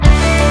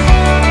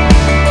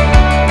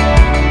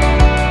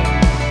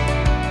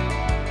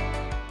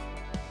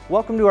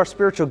Welcome to our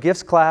spiritual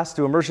gifts class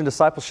through Immersion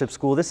Discipleship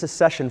School. This is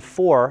session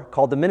 4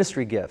 called the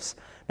Ministry Gifts.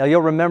 Now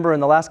you'll remember in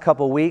the last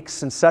couple of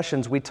weeks and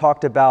sessions we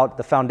talked about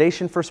the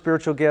foundation for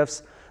spiritual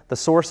gifts, the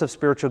source of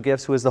spiritual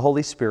gifts, who is the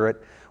Holy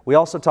Spirit. We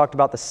also talked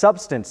about the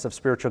substance of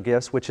spiritual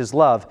gifts, which is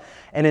love.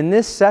 And in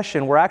this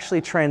session, we're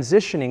actually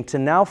transitioning to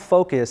now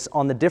focus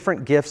on the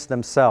different gifts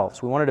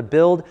themselves. We wanted to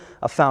build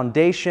a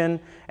foundation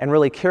and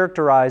really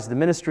characterize the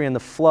ministry and the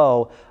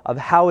flow of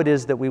how it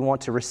is that we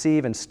want to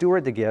receive and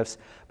steward the gifts.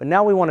 But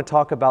now we want to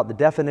talk about the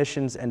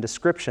definitions and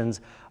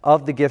descriptions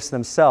of the gifts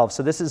themselves.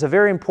 So this is a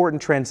very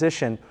important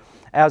transition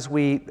as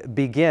we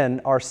begin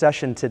our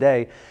session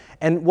today.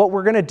 And what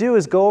we're going to do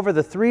is go over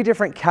the 3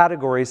 different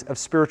categories of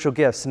spiritual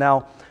gifts.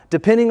 Now,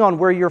 depending on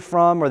where you're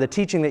from or the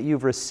teaching that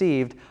you've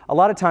received, a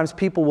lot of times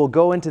people will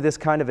go into this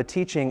kind of a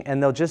teaching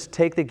and they'll just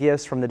take the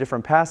gifts from the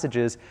different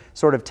passages,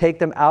 sort of take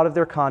them out of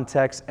their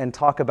context and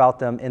talk about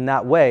them in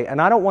that way.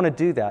 And I don't want to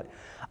do that.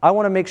 I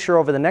want to make sure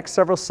over the next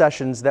several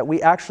sessions that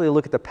we actually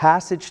look at the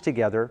passage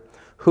together,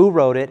 who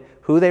wrote it,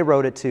 who they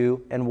wrote it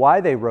to, and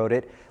why they wrote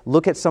it,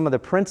 look at some of the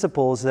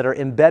principles that are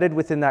embedded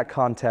within that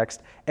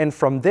context, and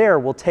from there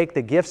we'll take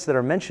the gifts that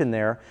are mentioned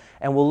there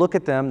and we'll look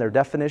at them, their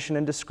definition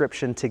and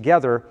description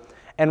together,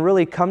 and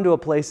really come to a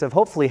place of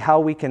hopefully how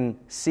we can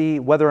see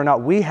whether or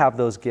not we have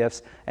those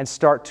gifts and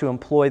start to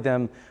employ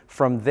them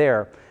from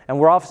there. And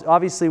we're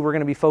going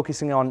to be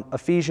focusing on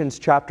Ephesians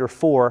chapter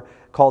 4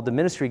 called the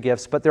ministry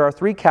gifts, but there are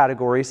 3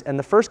 categories, and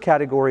the first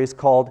category is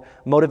called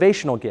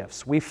motivational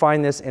gifts. We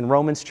find this in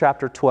Romans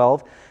chapter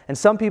 12, and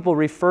some people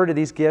refer to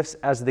these gifts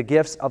as the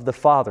gifts of the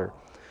Father.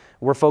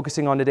 We're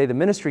focusing on today the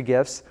ministry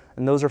gifts,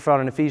 and those are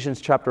found in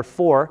Ephesians chapter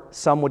 4.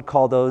 Some would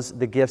call those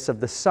the gifts of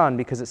the Son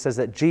because it says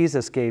that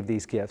Jesus gave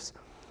these gifts.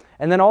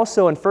 And then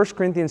also in 1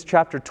 Corinthians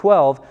chapter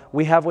 12,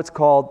 we have what's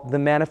called the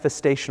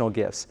manifestational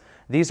gifts.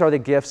 These are the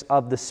gifts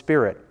of the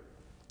Spirit.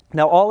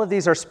 Now, all of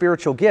these are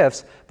spiritual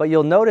gifts, but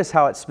you'll notice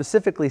how it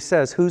specifically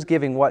says who's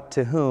giving what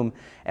to whom,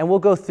 and we'll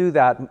go through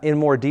that in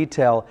more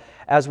detail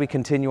as we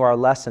continue our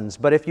lessons.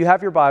 But if you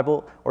have your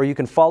Bible, or you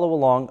can follow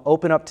along,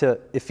 open up to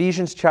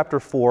Ephesians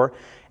chapter 4,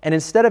 and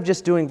instead of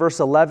just doing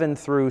verse 11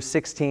 through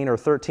 16 or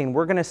 13,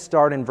 we're going to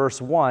start in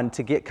verse 1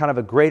 to get kind of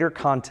a greater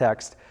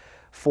context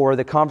for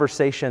the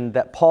conversation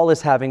that Paul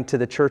is having to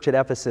the church at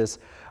Ephesus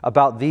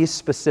about these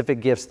specific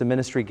gifts, the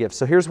ministry gifts.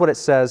 So here's what it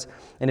says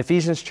in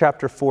Ephesians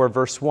chapter 4,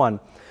 verse 1.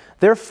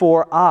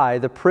 Therefore I,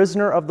 the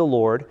prisoner of the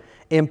Lord,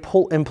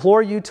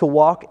 implore you to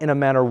walk in a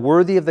manner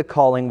worthy of the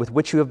calling with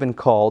which you have been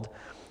called,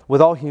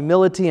 with all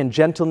humility and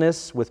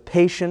gentleness, with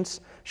patience,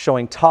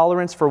 showing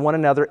tolerance for one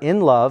another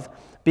in love,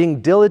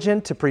 being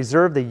diligent to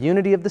preserve the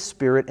unity of the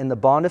Spirit in the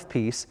bond of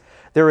peace.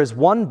 There is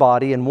one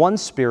body and one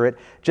Spirit,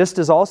 just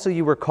as also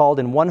you were called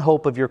in one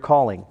hope of your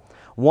calling.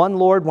 One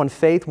Lord, one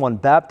faith, one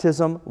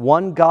baptism,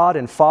 one God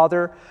and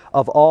Father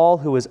of all,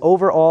 who is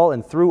over all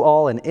and through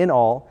all and in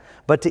all.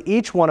 But to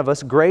each one of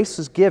us grace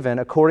is given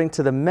according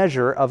to the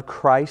measure of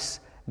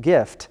Christ's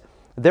gift.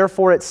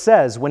 Therefore it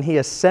says, when He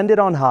ascended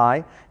on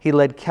high, He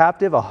led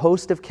captive a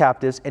host of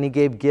captives, and He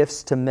gave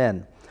gifts to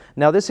men.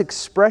 Now this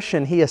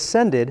expression, He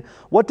ascended,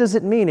 what does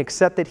it mean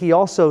except that He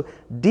also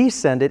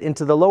descended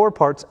into the lower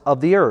parts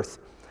of the earth?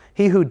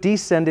 He who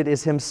descended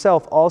is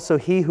Himself also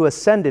He who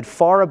ascended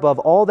far above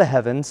all the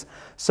heavens,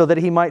 so that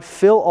He might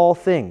fill all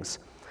things.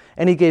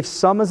 And He gave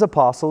some as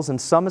apostles,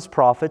 and some as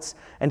prophets,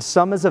 and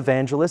some as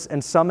evangelists,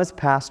 and some as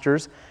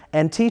pastors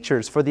and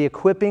teachers, for the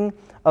equipping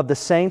of the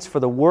saints for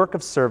the work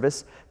of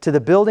service, to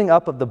the building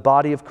up of the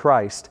body of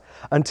Christ,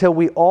 until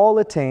we all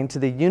attain to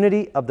the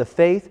unity of the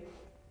faith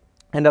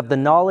and of the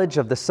knowledge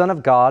of the Son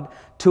of God,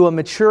 to a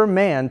mature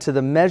man, to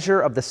the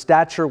measure of the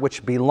stature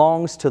which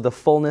belongs to the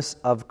fullness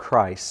of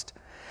Christ.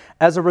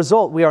 As a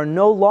result, we are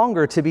no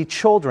longer to be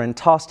children,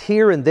 tossed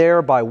here and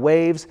there by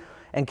waves,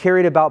 and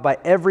carried about by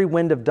every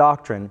wind of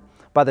doctrine,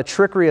 by the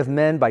trickery of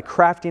men, by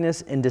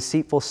craftiness and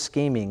deceitful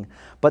scheming.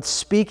 But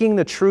speaking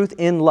the truth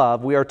in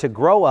love, we are to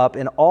grow up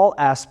in all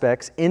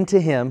aspects into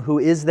Him who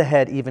is the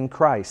head, even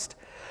Christ.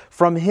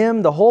 From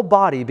Him the whole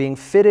body, being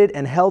fitted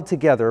and held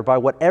together by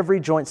what every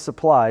joint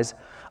supplies,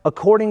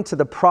 according to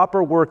the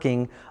proper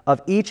working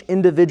of each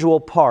individual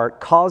part,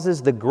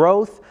 causes the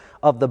growth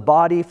of the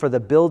body for the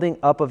building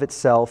up of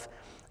itself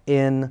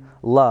in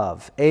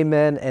love.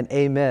 Amen and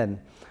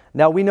amen.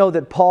 Now we know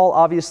that Paul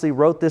obviously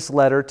wrote this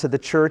letter to the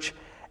church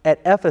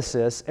at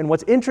Ephesus, and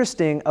what's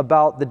interesting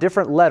about the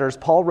different letters,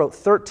 Paul wrote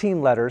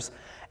 13 letters,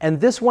 and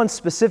this one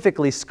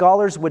specifically,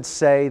 scholars would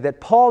say that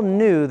Paul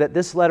knew that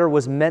this letter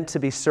was meant to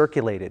be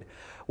circulated.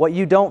 What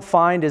you don't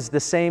find is the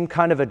same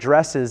kind of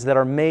addresses that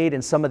are made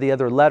in some of the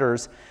other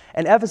letters.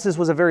 And Ephesus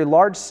was a very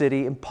large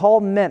city, and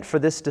Paul meant for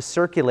this to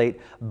circulate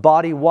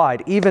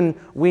body-wide. Even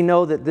we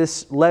know that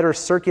this letter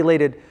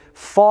circulated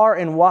far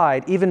and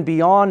wide, even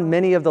beyond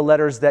many of the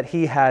letters that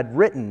he had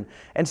written.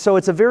 And so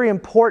it's a very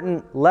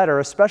important letter,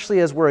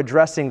 especially as we're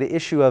addressing the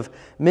issue of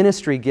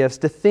ministry gifts,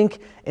 to think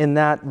in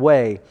that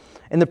way.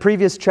 In the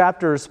previous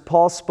chapters,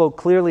 Paul spoke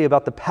clearly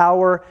about the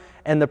power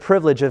and the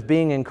privilege of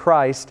being in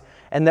Christ,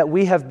 and that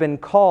we have been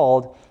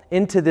called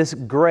into this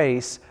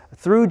grace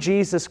through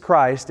Jesus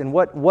Christ. And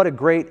what a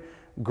great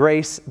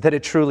grace that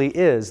it truly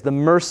is, the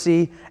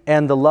mercy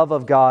and the love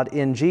of God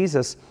in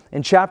Jesus.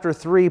 In chapter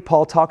 3,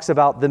 Paul talks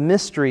about the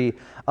mystery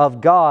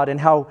of God and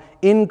how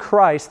in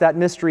Christ that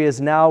mystery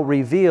is now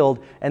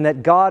revealed, and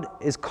that God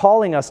is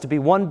calling us to be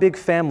one big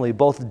family,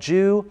 both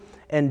Jew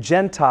and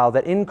Gentile,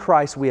 that in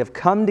Christ we have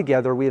come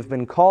together, we have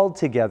been called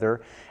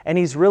together, and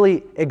he's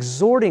really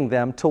exhorting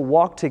them to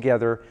walk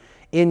together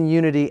in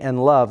unity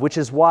and love, which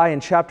is why in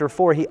chapter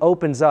 4 he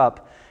opens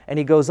up and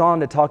he goes on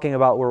to talking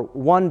about we're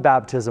one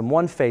baptism,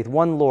 one faith,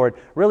 one Lord.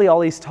 Really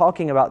all he's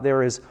talking about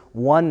there is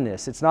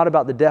oneness. It's not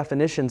about the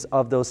definitions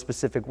of those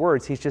specific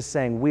words. He's just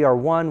saying we are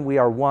one, we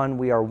are one,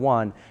 we are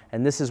one,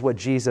 and this is what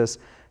Jesus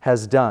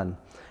has done.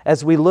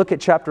 As we look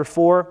at chapter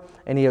 4,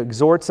 and he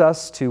exhorts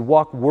us to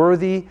walk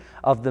worthy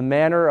of the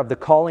manner of the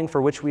calling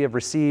for which we have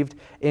received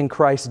in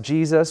Christ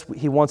Jesus.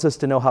 He wants us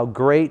to know how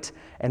great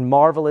and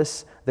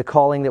marvelous the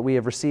calling that we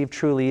have received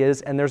truly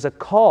is. And there's a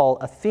call,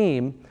 a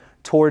theme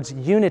towards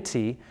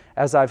unity,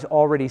 as I've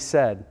already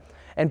said.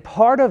 And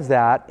part of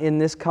that, in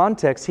this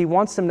context, he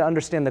wants them to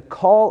understand the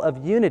call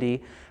of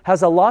unity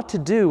has a lot to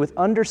do with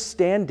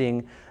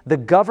understanding the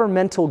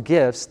governmental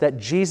gifts that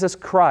Jesus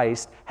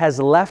Christ has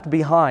left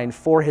behind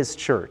for his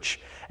church.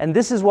 And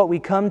this is what we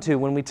come to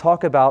when we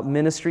talk about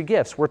ministry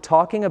gifts. We're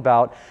talking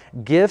about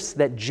gifts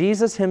that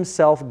Jesus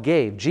himself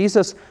gave.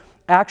 Jesus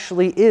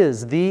actually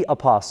is the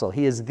apostle.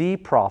 He is the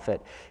prophet.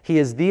 He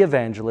is the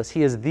evangelist.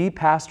 He is the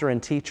pastor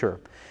and teacher.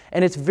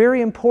 And it's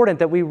very important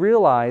that we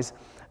realize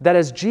that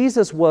as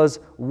Jesus was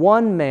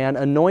one man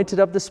anointed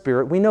of the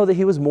Spirit, we know that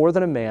he was more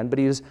than a man, but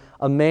he was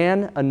a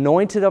man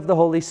anointed of the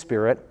Holy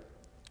Spirit,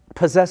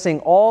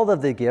 possessing all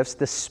of the gifts,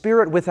 the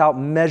Spirit without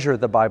measure,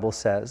 the Bible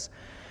says,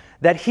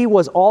 that he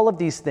was all of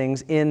these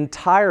things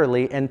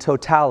entirely and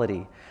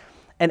totality.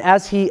 And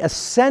as he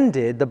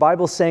ascended, the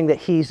Bible's saying that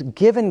he's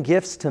given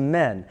gifts to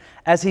men.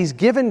 As he's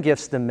given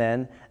gifts to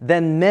men,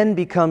 then men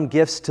become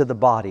gifts to the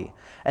body.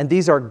 And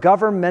these are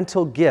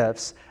governmental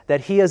gifts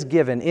that he has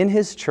given in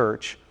his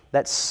church,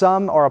 that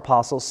some are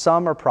apostles,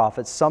 some are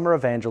prophets, some are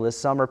evangelists,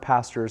 some are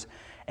pastors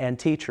and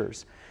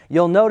teachers.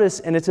 You'll notice,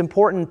 and it's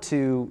important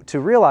to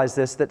realize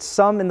this, that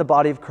some in the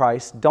body of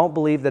Christ don't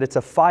believe that it's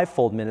a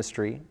fivefold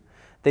ministry.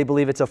 They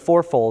believe it's a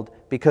fourfold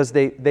because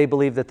they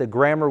believe that the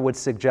grammar would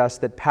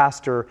suggest that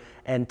pastor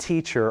and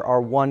teacher are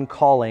one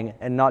calling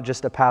and not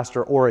just a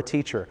pastor or a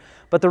teacher.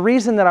 But the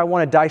reason that I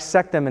want to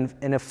dissect them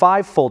in a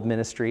fivefold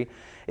ministry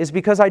is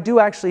because I do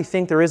actually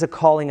think there is a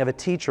calling of a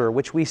teacher,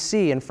 which we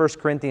see in 1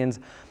 Corinthians,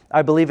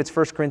 I believe it's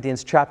 1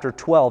 Corinthians chapter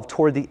 12,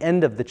 toward the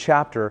end of the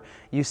chapter.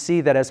 You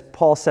see that as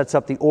Paul sets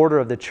up the order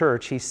of the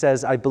church, he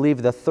says, I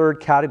believe the third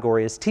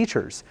category is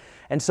teachers.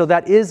 And so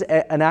that is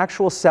an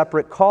actual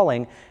separate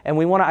calling, and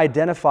we want to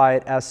identify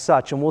it as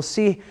such. And we'll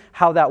see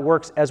how that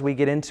works as we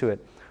get into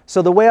it.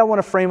 So the way I want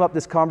to frame up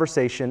this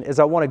conversation is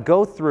I want to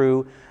go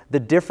through the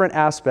different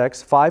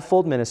aspects,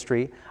 fivefold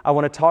ministry. I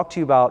want to talk to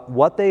you about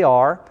what they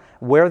are,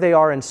 where they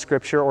are in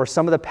Scripture, or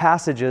some of the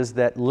passages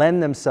that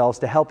lend themselves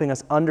to helping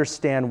us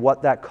understand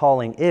what that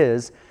calling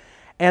is.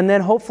 And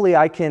then hopefully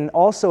I can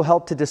also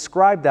help to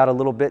describe that a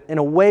little bit in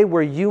a way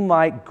where you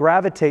might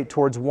gravitate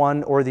towards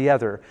one or the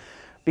other.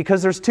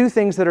 Because there's two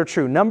things that are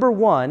true. Number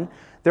one,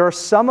 there are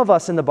some of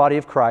us in the body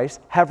of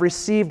Christ have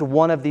received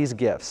one of these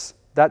gifts.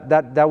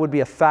 That would be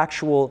a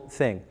factual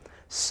thing.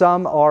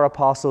 Some are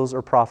apostles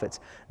or prophets.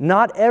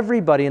 Not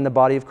everybody in the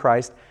body of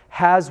Christ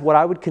has what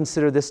I would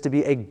consider this to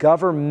be a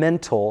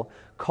governmental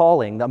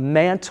calling, the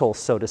mantle,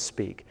 so to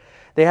speak.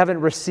 They haven't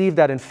received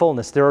that in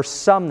fullness. There are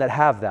some that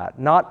have that.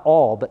 Not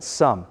all, but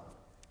some.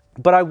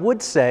 But I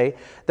would say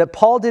that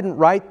Paul didn't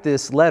write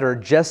this letter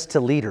just to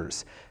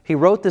leaders. He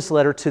wrote this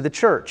letter to the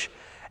church.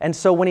 And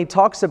so when he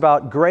talks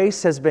about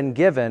grace has been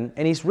given,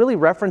 and he's really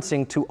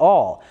referencing to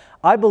all,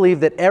 I believe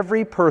that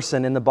every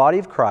person in the body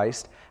of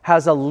Christ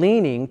has a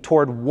leaning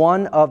toward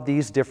one of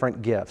these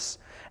different gifts.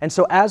 And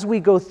so as we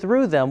go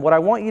through them, what I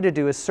want you to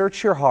do is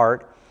search your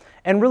heart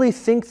and really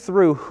think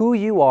through who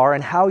you are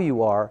and how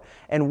you are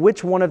and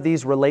which one of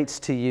these relates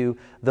to you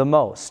the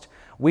most.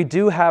 We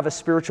do have a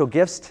spiritual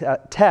gifts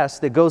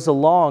test that goes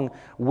along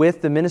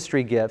with the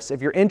ministry gifts.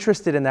 If you're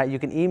interested in that, you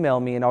can email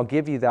me and I'll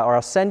give you that, or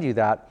I'll send you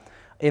that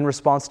in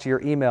response to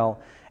your email.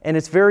 And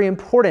it's very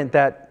important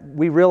that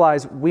we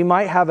realize we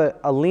might have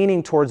a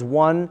leaning towards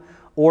one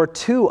or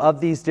two of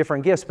these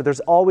different gifts, but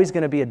there's always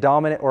going to be a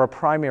dominant or a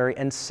primary,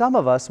 and some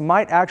of us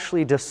might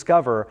actually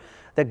discover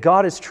that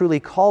God has truly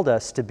called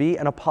us to be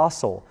an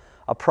apostle,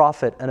 a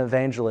prophet, an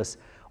evangelist,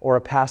 or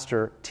a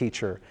pastor,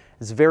 teacher.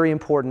 It's very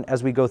important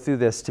as we go through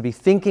this to be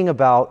thinking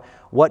about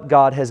what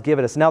God has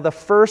given us. Now, the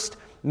first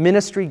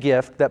ministry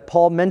gift that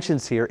Paul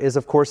mentions here is,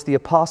 of course, the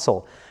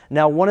apostle.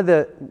 Now, one of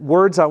the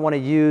words I want to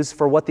use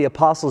for what the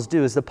apostles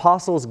do is the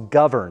apostles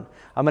govern.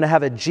 I'm going to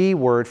have a G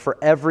word for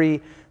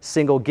every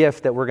single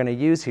gift that we're going to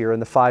use here in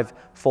the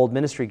fivefold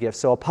ministry gifts.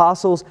 So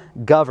apostles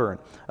govern.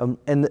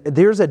 And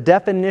there's a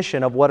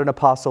definition of what an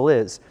apostle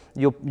is.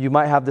 You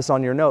might have this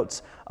on your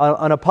notes.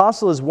 An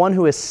apostle is one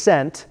who is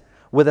sent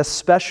with a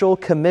special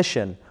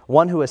commission,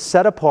 one who is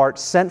set apart,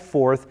 sent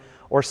forth,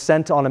 or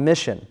sent on a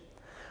mission.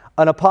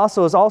 An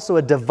apostle is also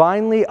a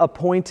divinely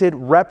appointed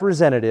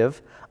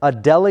representative, a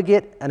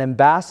delegate, an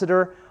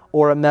ambassador,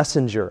 or a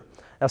messenger.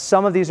 Now,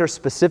 some of these are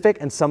specific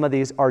and some of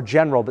these are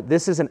general, but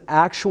this is an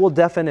actual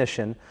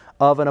definition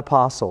of an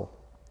apostle.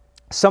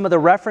 Some of the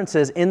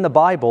references in the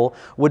Bible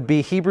would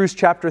be Hebrews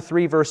chapter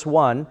 3, verse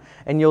 1,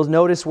 and you'll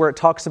notice where it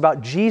talks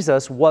about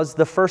Jesus was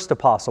the first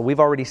apostle.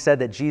 We've already said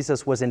that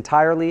Jesus was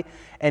entirely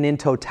and in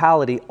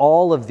totality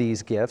all of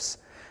these gifts.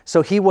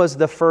 So he was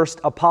the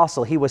first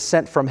apostle. He was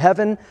sent from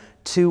heaven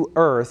to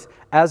earth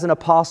as an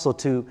apostle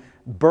to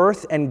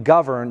birth and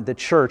govern the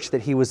church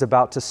that he was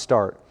about to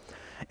start.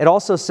 It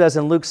also says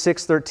in Luke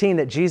 6:13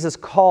 that Jesus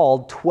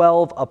called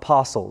 12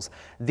 apostles.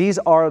 These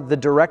are the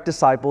direct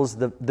disciples,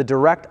 the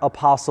direct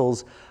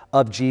apostles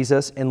of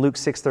Jesus in Luke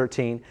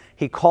 6:13.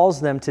 He calls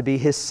them to be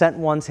his sent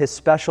ones, his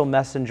special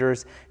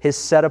messengers, his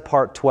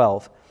set-apart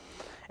 12.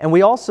 And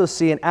we also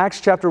see in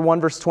Acts chapter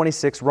 1, verse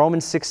 26,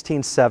 Romans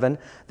 16:7,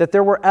 that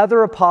there were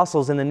other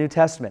apostles in the New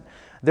Testament.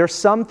 There's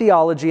some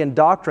theology and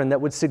doctrine that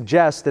would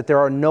suggest that there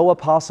are no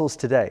apostles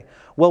today.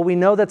 Well, we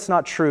know that's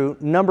not true,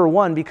 number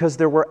one, because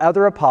there were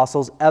other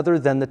apostles other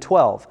than the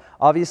 12.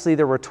 Obviously,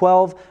 there were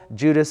 12.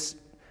 Judas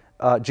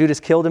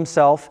killed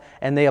himself,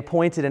 and they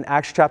appointed in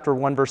Acts chapter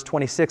 1, verse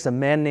 26, a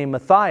man named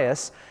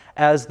Matthias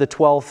as the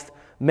 12th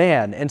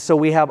man. And so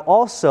we have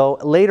also,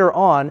 later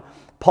on,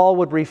 Paul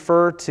would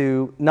refer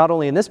to, not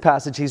only in this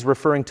passage he's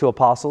referring to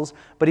apostles,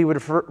 but he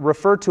would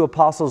refer to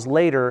apostles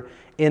later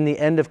in the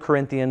end of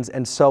Corinthians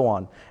and so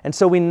on. And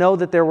so we know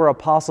that there were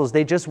apostles.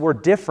 They just were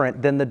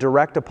different than the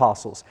direct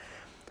apostles.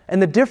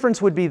 And the difference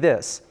would be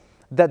this,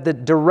 that the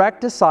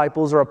direct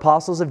disciples or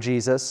apostles of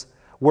Jesus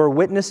were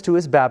witness to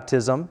his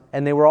baptism,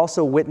 and they were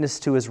also witness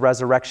to his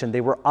resurrection.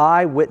 They were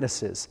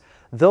eyewitnesses.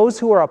 Those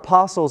who are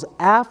apostles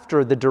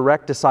after the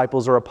direct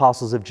disciples or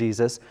apostles of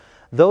Jesus,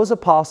 those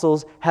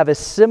apostles have a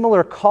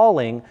similar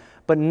calling,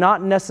 but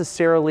not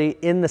necessarily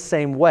in the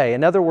same way.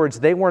 In other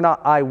words, they were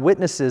not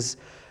eyewitnesses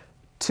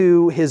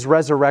to his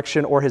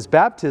resurrection or his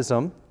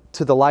baptism,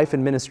 to the life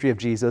and ministry of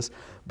Jesus,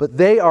 but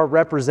they are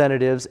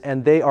representatives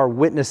and they are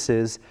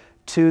witnesses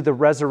to the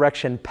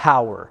resurrection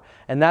power.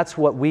 And that's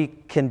what we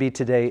can be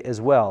today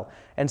as well.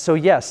 And so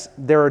yes,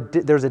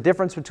 there's a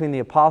difference between the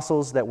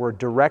apostles that were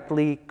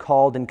directly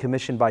called and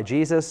commissioned by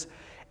Jesus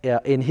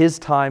in his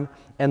time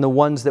and the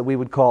ones that we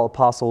would call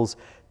apostles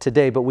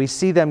today. But we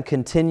see them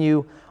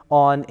continue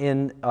on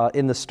in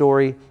the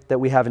story that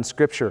we have in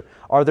Scripture.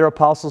 Are there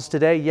apostles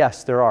today?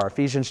 Yes, there are.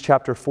 Ephesians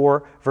chapter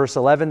 4, verse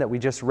 11 that we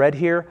just read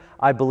here,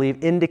 I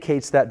believe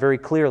indicates that very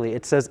clearly.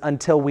 It says,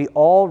 until we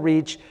all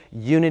reach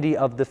unity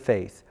of the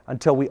faith.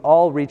 Until we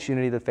all reach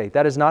unity of the faith.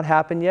 That has not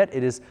happened yet.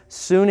 It is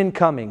soon in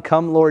coming.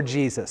 Come, Lord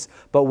Jesus.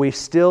 But we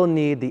still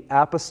need the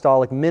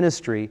apostolic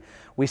ministry.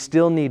 We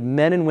still need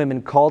men and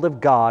women called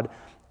of God,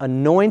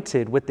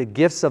 anointed with the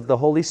gifts of the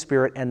Holy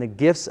Spirit and the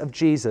gifts of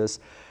Jesus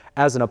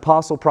as an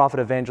apostle,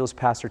 prophet, evangelist,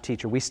 pastor,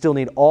 teacher. We still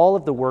need all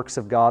of the works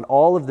of God,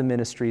 all of the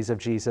ministries of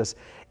Jesus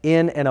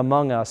in and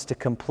among us to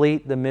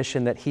complete the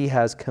mission that he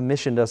has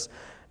commissioned us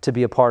to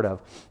be a part of.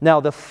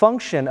 Now, the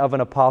function of an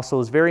apostle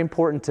is very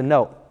important to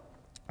note.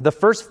 The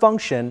first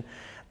function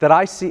that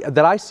I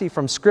see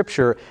from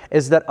Scripture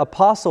is that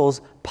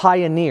apostles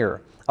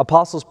pioneer.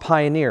 Apostles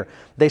pioneer.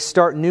 They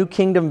start new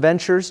kingdom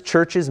ventures,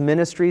 churches,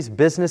 ministries,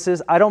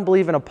 businesses. I don't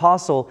believe an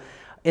apostle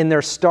in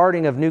their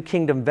starting of new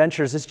kingdom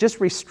ventures is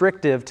just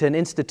restrictive to an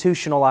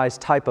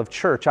institutionalized type of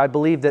church. I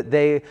believe that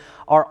they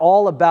are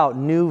all about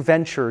new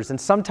ventures,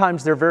 and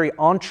sometimes they're very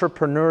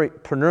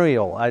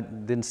entrepreneurial. I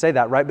didn't say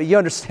that right, but you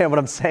understand what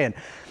I'm saying.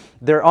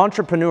 They're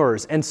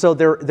entrepreneurs, and so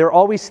they're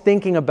always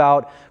thinking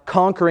about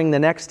conquering the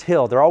next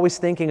hill. They're always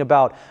thinking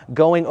about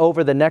going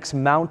over the next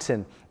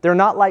mountain. They're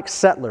not like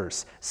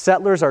settlers.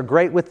 Settlers are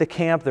great with the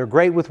camp. They're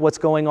great with what's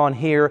going on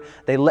here.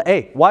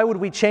 Hey, why would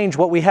we change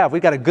what we have?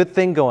 We've got a good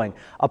thing going.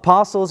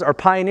 Apostles are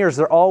pioneers.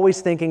 They're always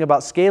thinking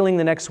about scaling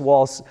the next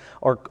walls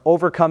or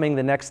overcoming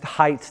the next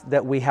height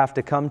that we have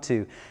to come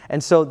to.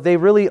 And so they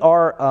really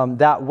are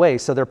that way.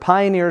 So they're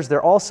pioneers.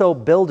 They're also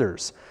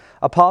builders.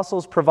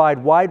 Apostles provide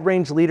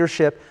wide-range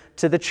leadership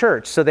to the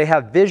church. So they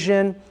have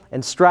vision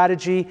and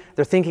strategy.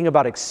 They're thinking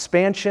about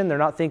expansion. They're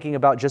not thinking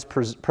about just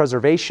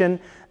preservation.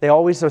 They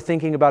always are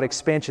thinking about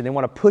expansion. They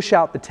want to push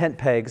out the tent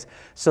pegs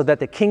so that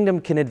the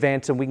kingdom can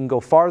advance and we can go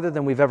farther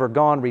than we've ever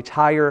gone, reach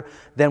higher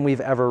than we've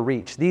ever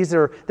reached.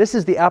 This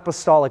is the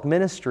apostolic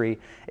ministry,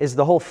 is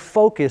the whole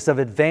focus of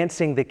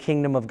advancing the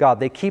kingdom of God.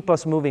 They keep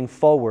us moving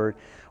forward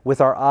with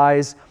our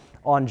eyes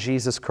on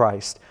Jesus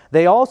Christ.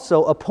 They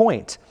also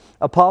appoint.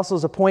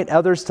 Apostles appoint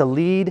others to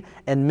lead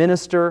and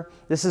minister.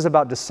 This is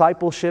about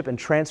discipleship and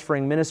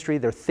transferring ministry.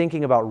 They're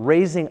thinking about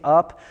raising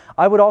up.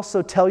 I would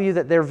also tell you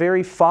that they're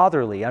very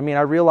fatherly. I mean,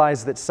 I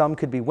realize that some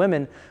could be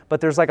women,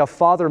 but there's like a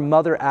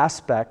father-mother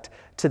aspect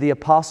to the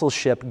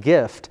apostleship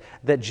gift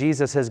that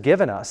Jesus has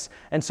given us.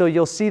 And so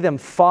you'll see them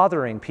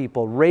fathering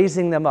people,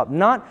 raising them up,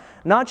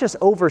 not just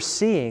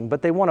overseeing,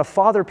 but they want to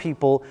father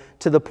people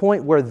to the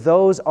point where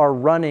those are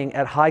running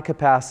at high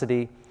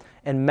capacity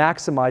and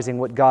maximizing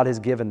what God has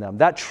given them.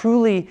 That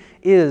truly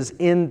is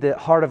in the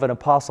heart of an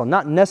apostle.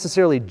 Not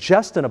necessarily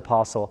just an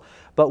apostle,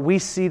 but we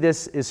see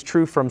this is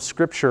true from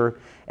Scripture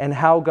and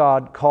how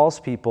God calls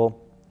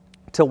people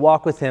to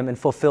walk with Him and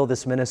fulfill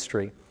this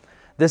ministry.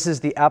 This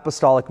is the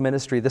apostolic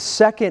ministry. The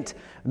second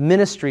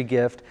ministry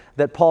gift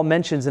that Paul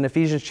mentions in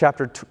Ephesians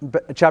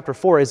chapter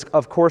 4 is,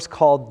 of course,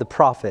 called the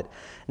prophet.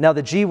 Now,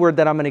 the G word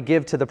that I'm going to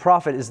give to the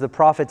prophet is the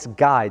prophet's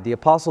guide. The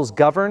apostles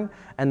govern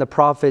and the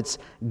prophets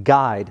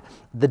guide.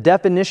 The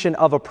definition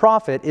of a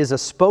prophet is a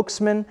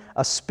spokesman,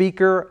 a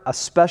speaker, a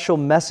special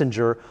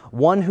messenger,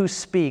 one who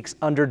speaks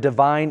under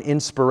divine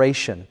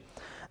inspiration.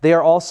 They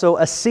are also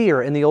a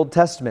seer in the Old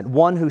Testament,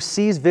 one who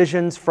sees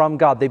visions from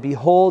God. They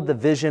behold the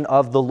vision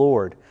of the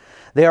Lord.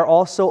 They are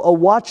also a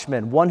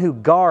watchman, one who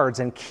guards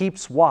and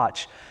keeps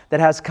watch,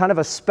 that has kind of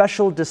a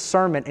special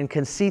discernment and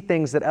can see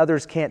things that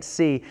others can't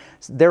see.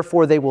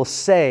 Therefore, they will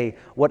say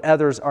what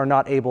others are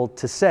not able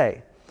to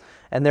say.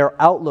 And they're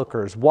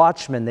outlookers,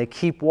 watchmen. They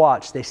keep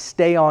watch. They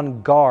stay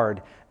on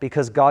guard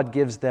because God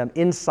gives them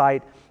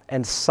insight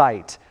and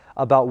sight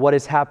about what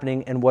is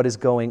happening and what is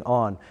going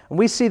on. And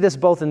we see this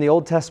both in the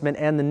Old Testament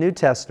and the New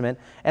Testament.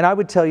 And I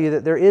would tell you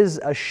that there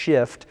is a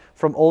shift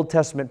from Old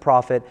Testament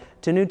prophet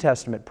to New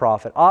Testament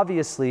prophet.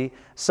 Obviously,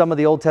 some of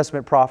the Old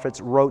Testament prophets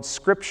wrote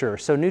Scripture.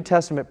 So New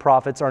Testament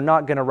prophets are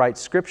not going to write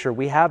Scripture.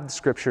 We have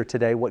Scripture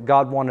today, what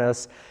God wanted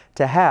us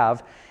to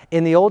have.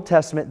 In the Old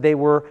Testament, they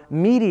were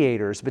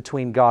mediators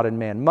between God and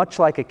man, much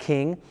like a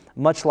king,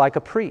 much like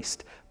a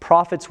priest.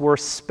 Prophets were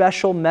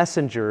special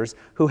messengers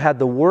who had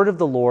the word of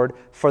the Lord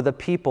for the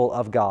people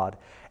of God.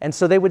 And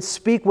so they would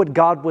speak what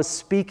God was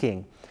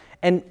speaking.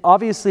 And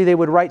obviously they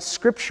would write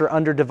Scripture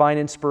under divine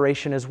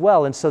inspiration as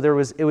well. And so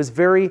it was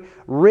very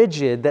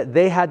rigid that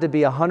they had to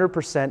be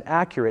 100%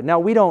 accurate. Now,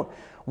 we don't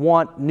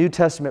want New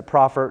Testament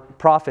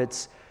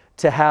prophets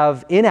to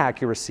have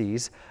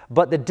inaccuracies,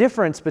 but the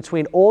difference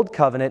between Old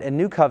Covenant and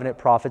New Covenant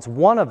prophets,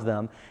 one of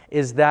them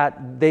is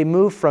that they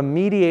move from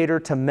mediator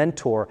to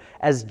mentor.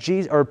 As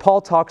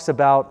Paul talks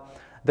about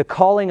the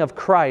calling of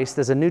Christ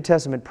as a New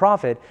Testament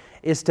prophet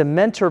is to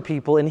mentor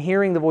people in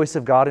hearing the voice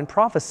of God and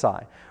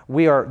prophesy.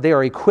 They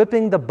are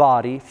equipping the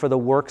body for the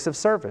works of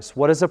service.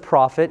 What does a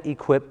prophet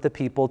equip the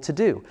people to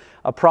do?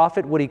 A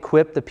prophet would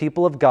equip the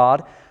people of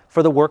God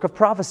for the work of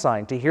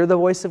prophesying, to hear the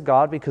voice of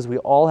God because we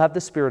all have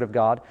the Spirit of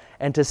God,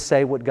 and to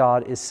say what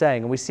God is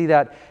saying. And we see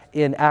that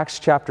in Acts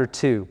chapter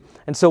 2.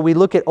 And so we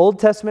look at Old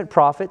Testament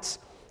prophets,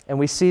 and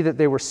we see that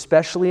they were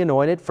specially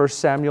anointed, 1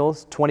 Samuel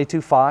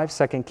 22:5,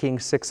 2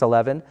 Kings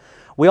 6:11.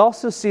 We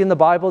also see in the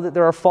Bible that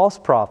there are false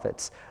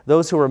prophets,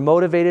 those who are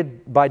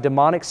motivated by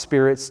demonic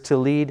spirits to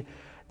lead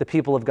the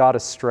people of God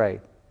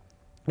astray.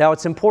 Now,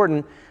 it's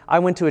important. I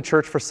went to a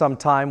church for some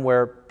time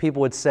where people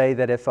would say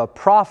that if a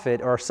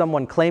prophet or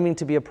someone claiming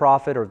to be a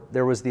prophet, or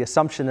there was the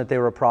assumption that they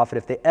were a prophet,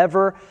 if they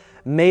ever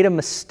made a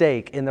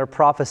mistake in their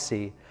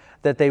prophecy,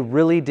 that they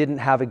really didn't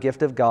have a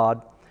gift of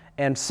God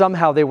and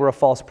somehow they were a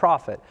false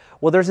prophet.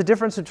 Well, there's a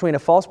difference between a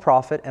false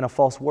prophet and a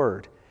false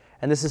word.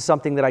 And this is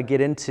something that I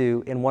get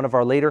into in one of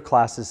our later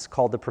classes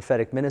called the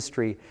prophetic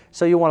ministry.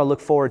 So you'll want to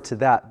look forward to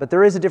that. But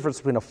there is a difference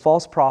between a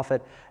false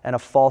prophet and a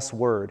false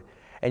word.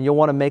 And you'll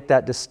want to make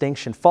that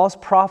distinction. False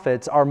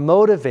prophets are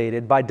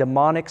motivated by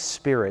demonic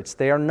spirits.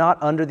 They are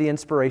not under the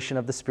inspiration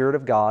of the Spirit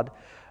of God.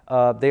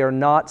 They are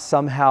not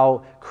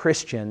somehow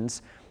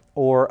Christians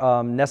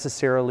or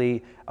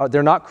necessarily,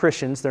 they're not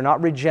Christians. They're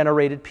not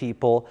regenerated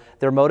people.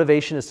 Their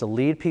motivation is to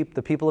lead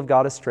the people of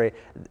God astray.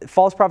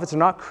 False prophets are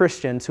not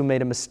Christians who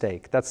made a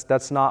mistake.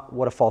 That's not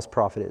what a false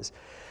prophet is.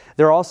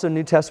 There are also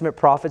New Testament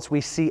prophets.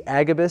 We see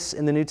Agabus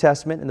in the New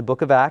Testament in the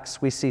book of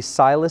Acts. We see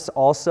Silas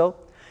also.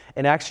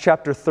 In Acts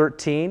chapter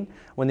 13,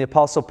 when the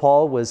Apostle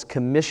Paul was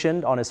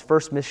commissioned on his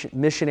first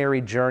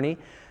missionary journey,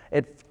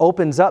 it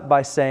opens up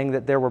by saying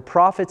that there were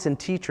prophets and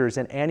teachers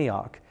in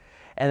Antioch.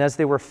 And as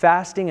they were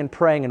fasting and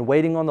praying and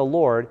waiting on the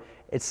Lord,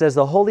 it says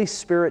the Holy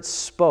Spirit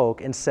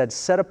spoke and said,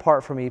 "Set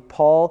apart for me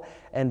Paul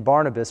and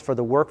Barnabas for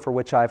the work for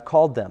which I have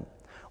called them."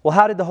 Well,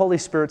 how did the Holy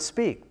Spirit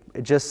speak?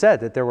 It just said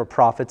that there were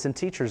prophets and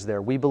teachers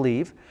there. We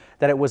believe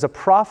that it was a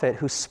prophet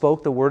who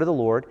spoke the word of the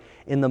Lord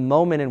in the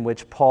moment in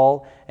which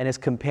Paul and his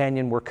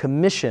companion were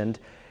commissioned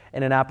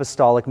in an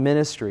apostolic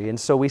ministry. And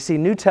so we see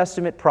New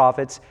Testament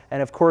prophets,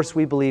 and of course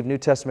we believe New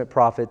Testament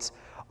prophets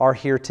are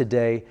here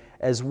today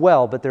as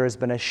well, but there has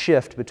been a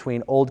shift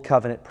between Old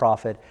Covenant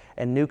prophet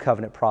and New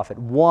Covenant prophet,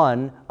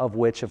 one of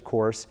which, of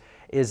course,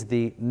 is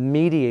the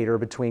mediator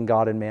between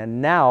God and man.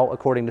 Now,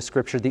 according to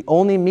Scripture, the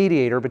only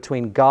mediator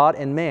between God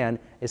and man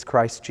is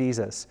Christ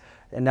Jesus.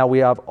 And now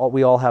we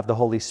all have the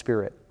Holy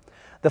Spirit.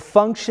 The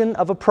function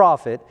of a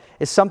prophet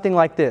is something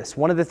like this.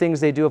 One of the things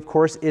they do, of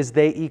course, is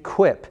they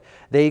equip.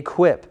 They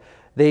equip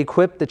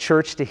the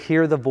church to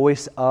hear the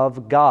voice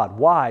of God.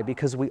 Why?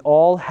 Because we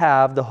all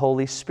have the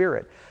Holy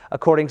Spirit.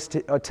 According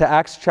to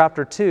Acts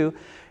chapter 2,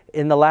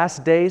 in the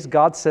last days,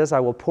 God says, "I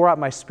will pour out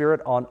my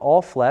Spirit on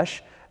all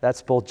flesh,"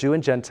 that's both Jew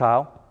and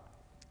Gentile,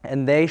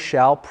 "and they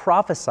shall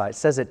prophesy." It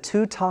says it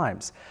 2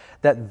 times,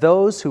 that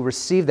those who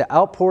receive the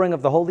outpouring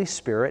of the Holy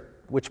Spirit,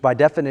 which by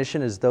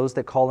definition is those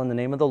that call in the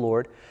name of the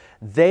Lord,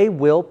 they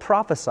will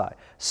prophesy.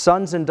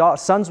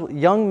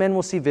 Young men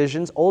will see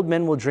visions, old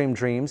men will dream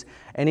dreams,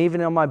 and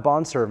even on my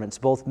bondservants,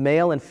 both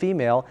male and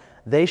female,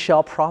 they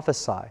shall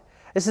prophesy.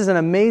 This is an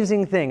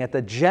amazing thing. At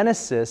the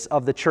genesis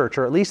of the church,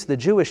 or at least the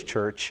Jewish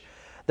church,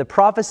 the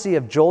prophecy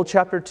of Joel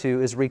chapter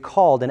 2 is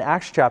recalled in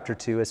Acts chapter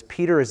 2 as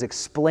Peter is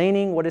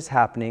explaining what is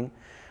happening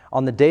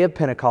on the day of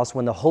Pentecost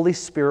when the Holy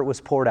Spirit was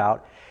poured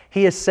out.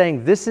 He is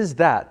saying this is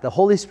that. The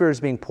Holy Spirit is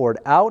being poured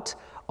out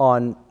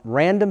on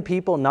random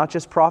people, not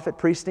just prophet,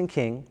 priest, and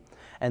king,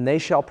 and they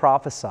shall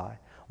prophesy.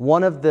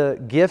 One of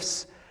the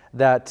gifts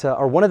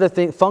one of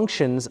the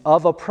functions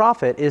of a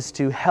prophet is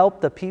to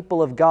help the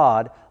people of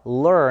God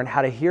learn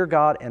how to hear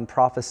God and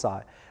prophesy.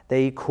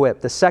 They equip.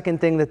 The second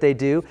thing that they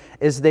do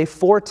is they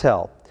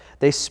foretell.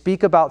 They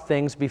speak about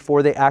things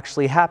before they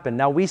actually happen.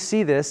 Now we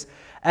see this.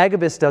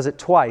 Agabus does it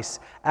twice.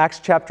 Acts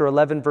chapter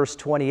 11, verse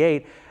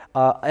 28,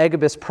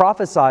 Agabus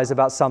prophesies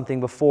about something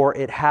before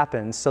it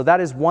happens. So that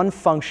is one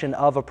function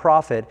of a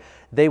prophet.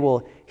 They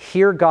will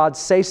hear God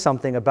say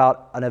something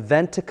about an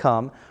event to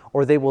come,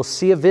 or they will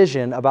see a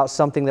vision about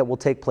something that will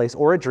take place,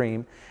 or a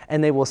dream,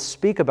 and they will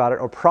speak about it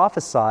or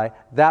prophesy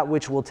that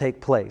which will take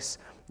place.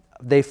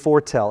 They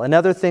foretell.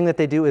 Another thing that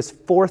they do is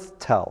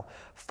forthtell.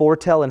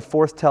 Foretell and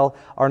forthtell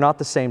are not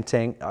the same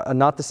thing.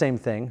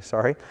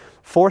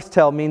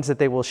 Forthtell means that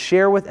they will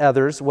share with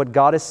others what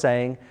God is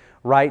saying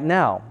right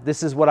now.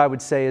 This is what I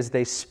would say is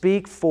they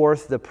speak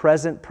forth the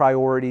present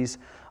priorities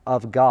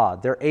of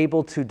God. They're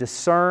able to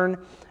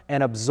discern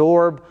and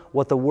absorb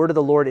what the word of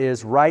the Lord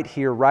is right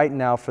here, right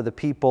now for the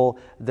people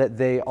that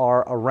they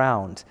are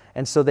around.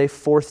 And so they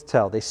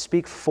forthtell. They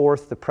speak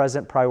forth the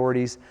present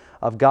priorities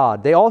of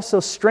God. They also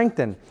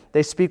strengthen.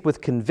 They speak with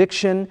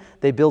conviction.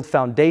 They build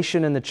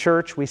foundation in the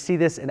church. We see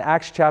this in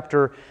Acts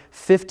chapter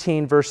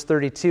 15, verse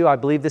 32. I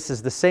believe this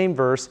is the same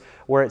verse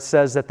where it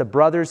says that the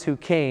brothers who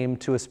came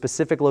to a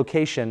specific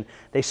location,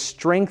 they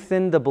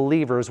strengthened the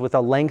believers with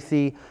a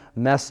lengthy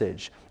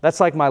message.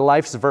 That's like my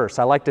life's verse.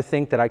 I like to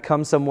think that I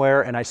come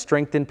somewhere and I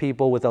strengthen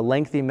people with a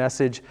lengthy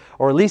message,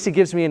 or at least it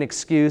gives me an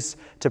excuse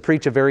to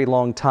preach a very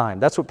long time.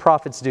 That's what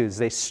prophets do, is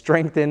they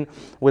strengthen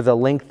with a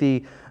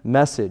lengthy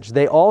message.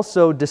 They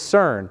also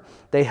discern.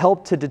 They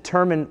help to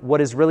determine what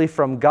is really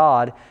from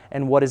God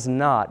and what is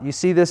not. You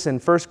see this in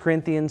 1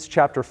 Corinthians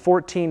chapter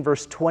 14,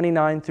 verse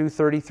 29 through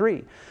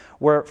 33,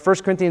 where 1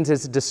 Corinthians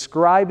is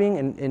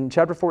describing, in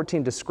chapter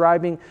 14,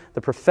 describing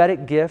the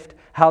prophetic gift,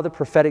 how the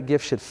prophetic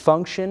gift should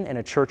function in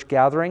a church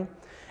gathering.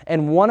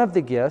 And one of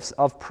the gifts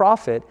of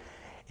prophet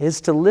is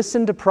to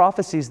listen to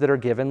prophecies that are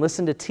given,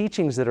 listen to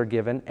teachings that are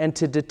given, and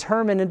to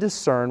determine and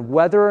discern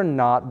whether or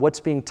not what's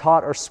being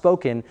taught or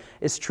spoken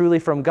is truly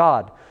from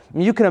God.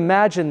 You can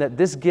imagine that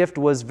this gift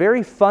was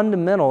very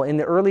fundamental in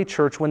the early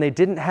church when they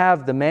didn't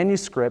have the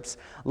manuscripts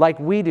like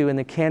we do in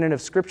the canon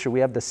of Scripture. We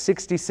have the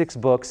 66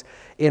 books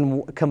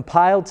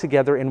compiled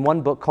together in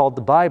one book called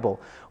the Bible.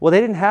 Well, they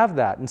didn't have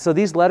that. And so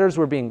these letters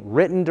were being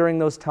written during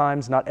those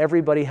times. Not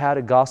everybody had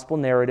a gospel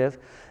narrative.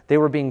 They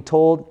were being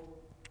told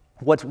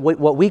what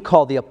we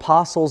call the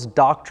apostles'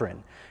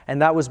 doctrine.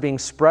 And that was being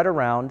spread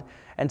around.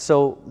 And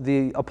so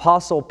the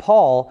Apostle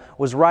Paul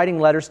was writing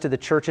letters to the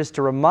churches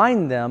to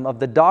remind them of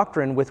the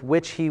doctrine with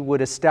which he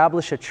would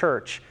establish a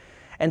church.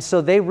 And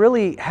so they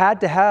really had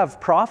to have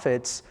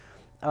prophets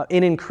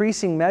in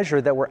increasing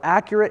measure that were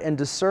accurate and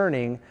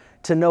discerning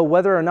to know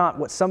whether or not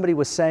what somebody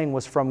was saying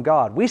was from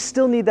God. We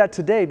still need that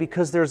today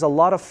because there's a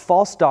lot of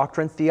false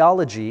doctrine,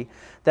 theology,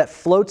 that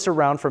floats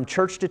around from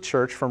church to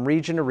church, from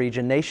region to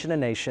region, nation to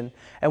nation,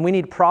 and we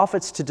need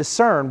prophets to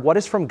discern what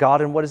is from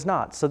God and what is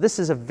not. So this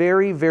is a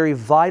very, very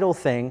vital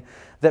thing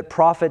that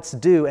prophets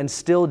do and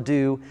still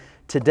do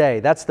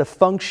today. That's the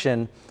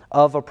function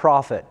of a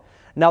prophet.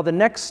 Now the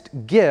next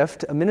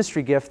gift, a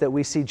ministry gift that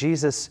we see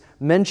Jesus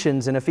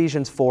mentions in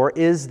Ephesians 4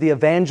 is the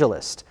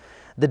evangelist.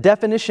 The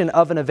definition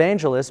of an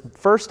evangelist,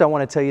 first I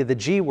want to tell you the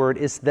G word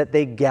is that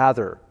they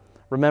gather.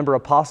 Remember,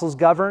 apostles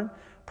govern,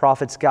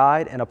 prophets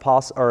guide, and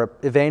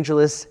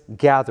evangelists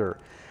gather.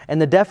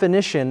 And the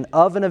definition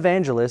of an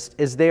evangelist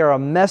is they are a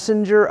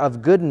messenger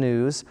of good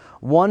news,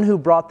 one who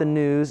brought the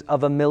news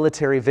of a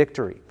military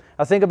victory.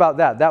 Now think about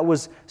that. That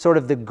was sort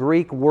of the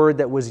Greek word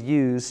that was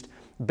used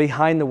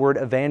behind the word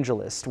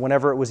evangelist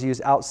whenever it was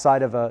used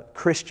outside of a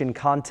Christian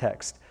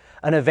context.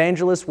 An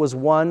evangelist was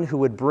one who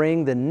would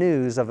bring the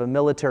news of a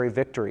military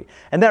victory.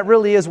 And that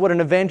really is what an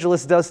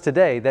evangelist does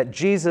today, that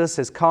Jesus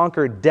has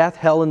conquered death,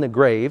 hell, and the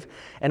grave.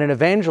 And an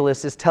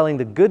evangelist is telling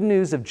the good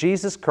news of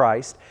Jesus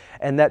Christ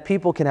and that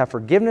people can have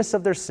forgiveness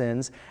of their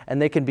sins and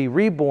they can be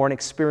reborn,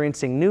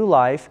 experiencing new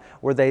life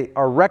where they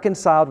are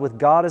reconciled with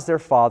God as their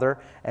Father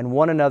and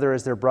one another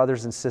as their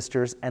brothers and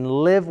sisters and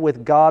live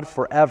with God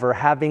forever,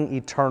 having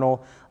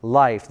eternal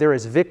life. There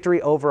is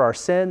victory over our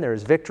sin. There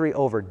is victory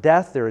over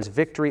death. There is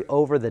victory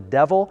over the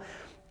devil.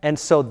 And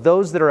so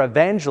those that are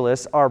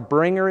evangelists are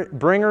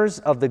bringers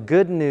of the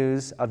good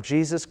news of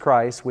Jesus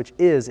Christ, which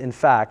is, in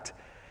fact,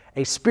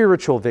 a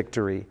spiritual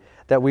victory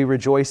that we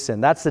rejoice in.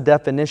 That's the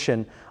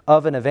definition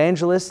of an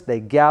evangelist. They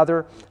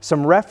gather.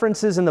 Some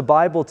references in the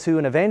Bible to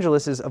an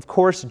evangelist is, of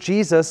course,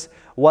 Jesus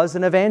was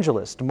an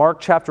evangelist. Mark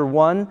chapter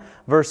 1,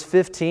 verse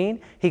 15,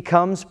 he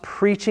comes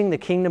preaching the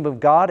kingdom of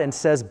God and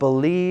says,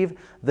 believe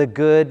the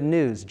good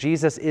news.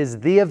 Jesus is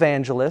the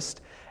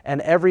evangelist,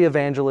 and every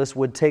evangelist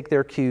would take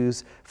their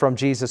cues from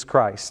Jesus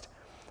Christ.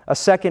 A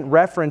second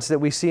reference that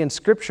we see in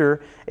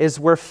Scripture is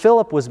where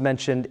Philip was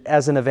mentioned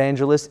as an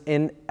evangelist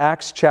in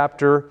Acts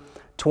chapter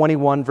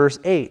 21, verse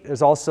 8.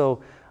 There's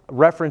also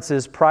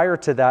references prior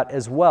to that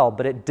as well,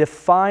 but it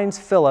defines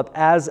Philip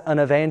as an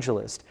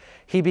evangelist.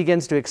 He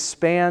begins to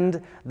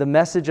expand the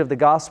message of the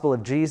gospel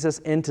of Jesus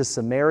into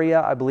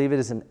Samaria. I believe it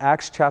is in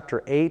Acts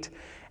chapter 8.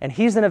 And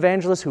he's an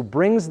evangelist who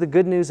brings the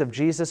good news of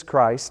Jesus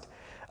Christ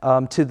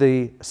to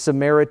the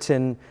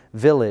Samaritan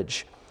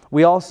village.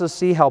 We also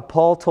see how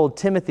Paul told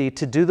Timothy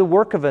to do the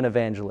work of an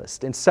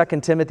evangelist. In 2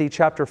 Timothy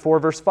chapter 4,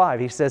 verse 5,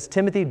 he says,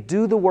 Timothy,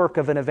 do the work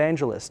of an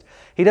evangelist.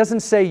 He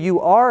doesn't say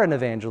you are an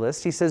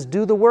evangelist. He says,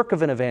 do the work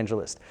of an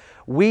evangelist.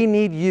 We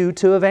need you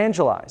to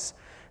evangelize.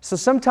 So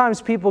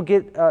sometimes people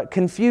get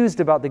confused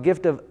about the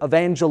gift of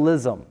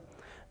evangelism.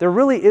 There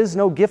really is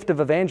no gift of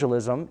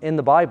evangelism in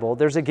the Bible.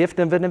 There's a gift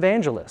of an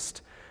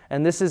evangelist.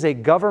 And this is a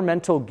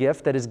governmental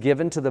gift that is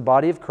given to the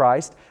body of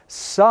Christ.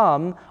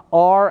 Some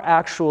are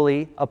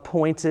actually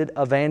appointed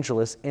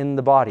evangelists in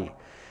the body.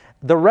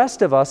 The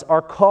rest of us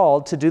are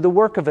called to do the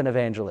work of an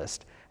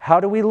evangelist. How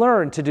do we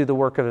learn to do the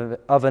work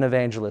of an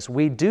evangelist?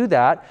 We do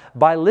that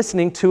by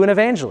listening to an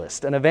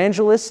evangelist. An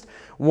evangelist,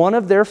 one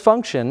of their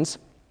functions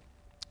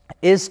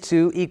is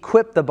to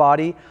equip the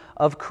body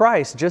of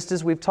Christ, just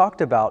as we've talked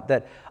about,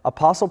 that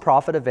apostle,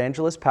 prophet,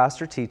 evangelist,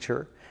 pastor,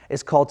 teacher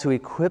is called to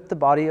equip the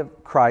body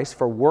of Christ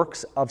for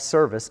works of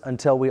service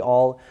until we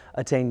all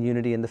attain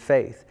unity in the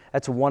faith.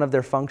 That's one of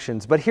their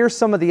functions. But here's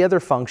some of the other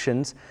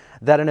functions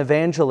that an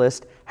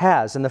evangelist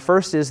has. And the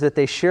first is that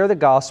they share the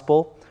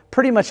gospel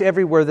pretty much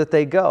everywhere that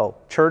they go.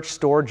 Church,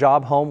 store,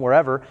 job, home,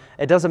 wherever.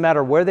 It doesn't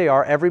matter where they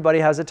are. Everybody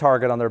has a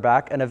target on their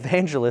back. An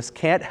evangelist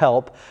can't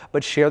help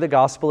but share the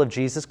gospel of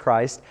Jesus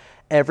Christ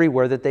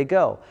everywhere that they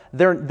go.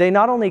 They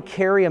not only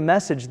carry a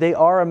message, they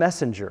are a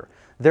messenger.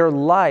 Their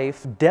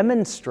life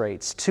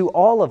demonstrates to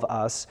all of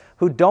us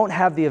who don't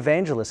have the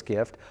evangelist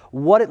gift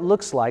what it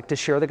looks like to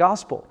share the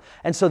gospel.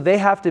 And so they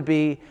have to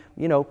be,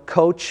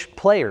 coach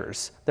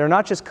players. They're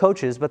not just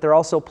coaches, but they're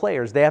also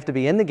players. They have to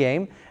be in the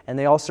game, and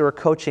they also are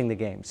coaching the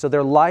game. So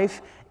their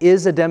life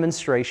is a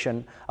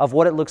demonstration of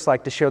what it looks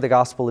like to share the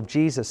gospel of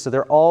Jesus. So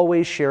they're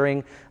always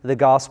sharing the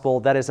gospel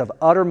that is of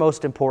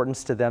uttermost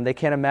importance to them. They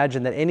can't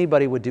imagine that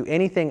anybody would do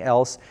anything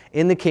else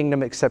in the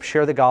kingdom except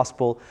share the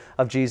gospel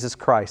of Jesus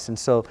Christ. And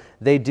so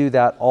they do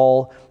that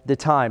all the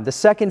time. The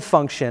second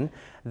function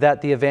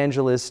that the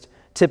evangelist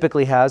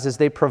typically has is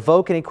they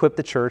provoke and equip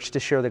the church to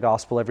share the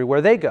gospel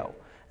everywhere they go.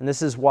 And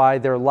this is why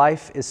their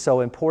life is so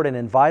important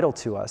and vital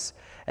to us.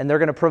 And they're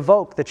going to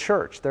provoke the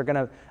church. They're going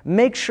to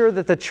make sure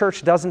that the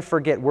church doesn't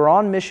forget we're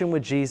on mission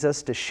with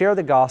Jesus to share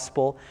the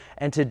gospel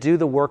and to do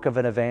the work of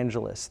an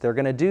evangelist. They're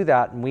going to do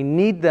that, and we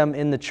need them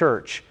in the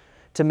church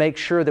to make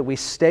sure that we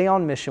stay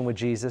on mission with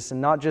Jesus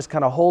and not just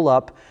kind of hole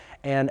up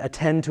and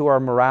attend to our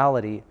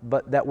morality,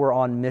 but that we're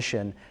on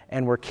mission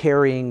and we're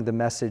carrying the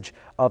message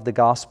of the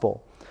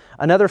gospel.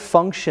 Another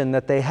function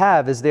that they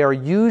have is they are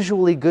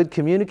usually good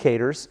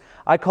communicators.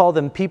 I call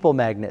them people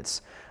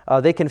magnets.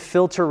 They can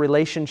filter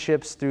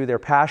relationships through their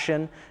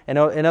passion. In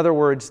other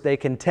words, they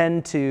can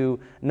tend to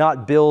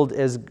not build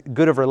as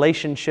good of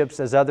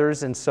relationships as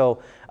others, and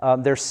so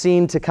they're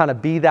seen to kind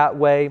of be that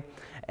way.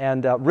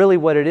 And really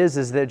what it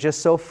is they're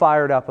just so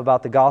fired up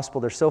about the gospel,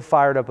 they're so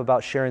fired up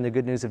about sharing the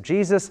good news of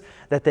Jesus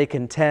that they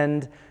can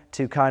tend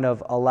to kind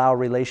of allow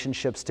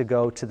relationships to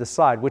go to the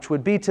side, which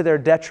would be to their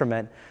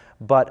detriment.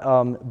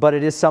 But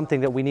it is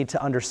something that we need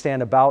to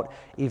understand about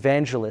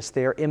evangelists.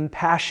 They are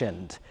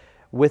impassioned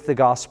with the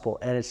gospel,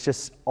 and it's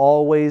just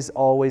always,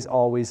 always,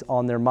 always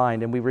on their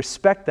mind. And we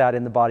respect that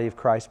in the body of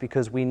Christ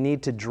because we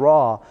need to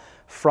draw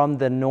from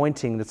the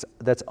anointing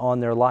that's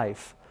on their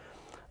life.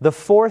 The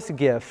fourth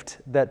gift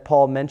that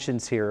Paul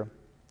mentions here,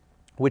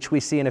 which we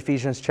see in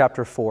Ephesians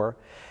chapter 4,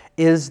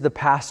 is the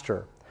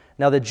pastor.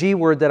 Now, the G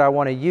word that I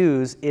want to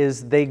use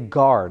is they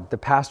guard, the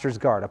pastors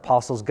guard.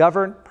 Apostles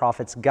govern,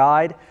 prophets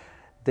guide,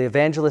 the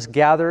evangelist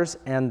gathers,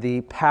 and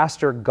the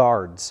pastor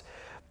guards.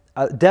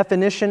 A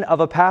definition of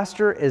a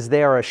pastor is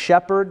they are a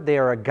shepherd, they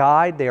are a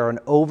guide, they are an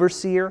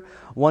overseer,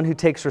 one who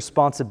takes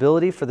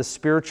responsibility for the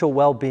spiritual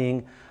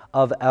well-being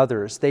of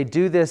others. They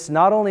do this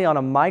not only on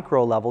a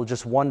micro level,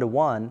 just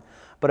one-to-one,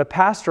 but a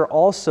pastor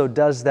also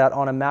does that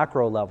on a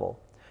macro level,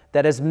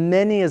 that as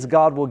many as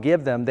God will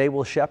give them, they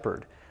will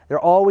shepherd. They're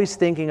always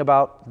thinking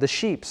about the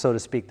sheep, so to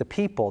speak, the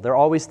people. They're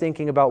always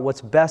thinking about what's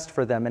best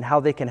for them and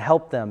how they can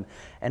help them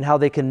and how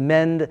they can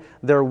mend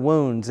their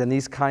wounds and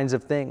these kinds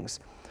of things.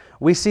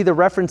 We see the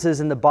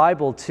references in the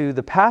Bible to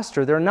the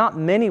pastor. There are not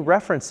many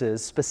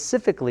references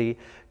specifically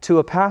to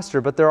a pastor,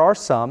 but there are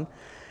some.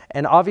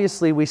 And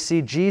obviously we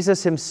see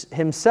Jesus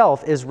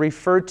himself is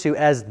referred to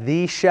as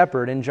the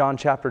shepherd in John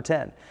chapter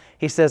 10.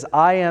 He says,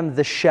 I am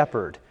the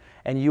shepherd.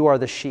 and you are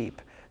the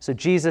sheep. So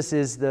Jesus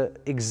is the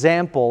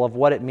example of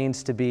what it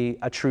means to be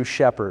a true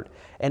shepherd.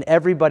 And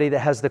everybody that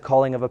has the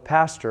calling of a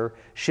pastor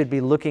should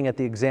be looking at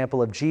the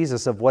example of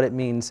Jesus of what it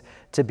means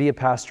to be a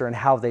pastor and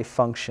how they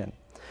function.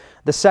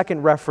 The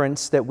second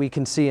reference that we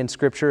can see in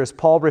Scripture is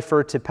Paul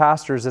referred to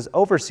pastors as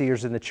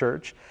overseers in the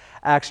church.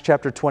 Acts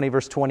chapter 20,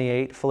 verse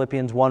 28,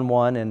 Philippians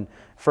 1:1, and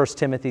 1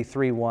 Timothy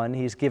 3:1.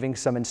 He's giving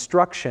some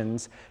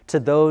instructions to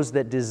those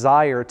that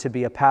desire to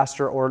be a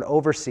pastor or an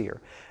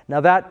overseer.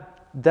 Now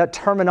that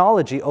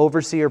terminology,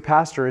 overseer,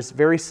 pastor, is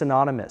very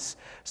synonymous.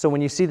 So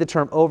when you see the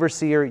term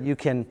overseer, you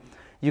can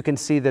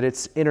see that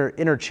it's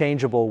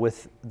interchangeable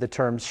with the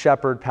terms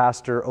shepherd,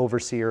 pastor,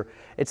 overseer.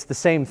 It's the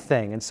same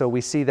thing. And so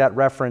we see that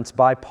reference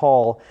by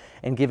Paul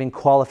in giving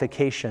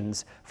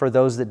qualifications for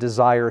those that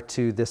desire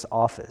to this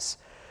office.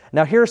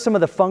 Now here are some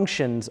of the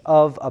functions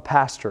of a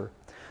pastor.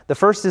 The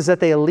first is that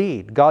they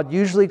lead. God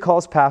usually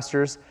calls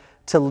pastors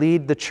to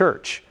lead the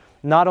church,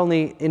 not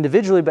only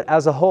individually, but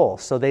as a whole.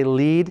 So they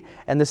lead,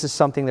 and this is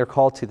something they're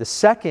called to. The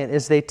second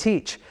is they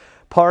teach.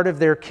 Part of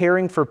their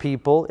caring for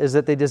people is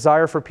that they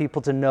desire for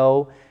people to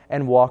know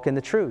and walk in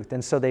the truth.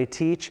 And so they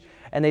teach,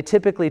 and they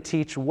typically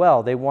teach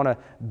well. They want to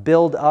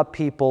build up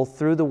people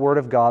through the Word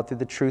of God, through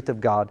the truth of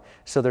God.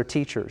 So they're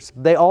teachers.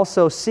 They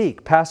also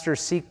seek.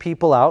 Pastors seek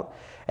people out,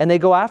 and they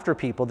go after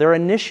people. They're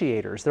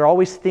initiators. They're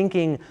always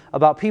thinking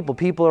about people.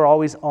 People are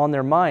always on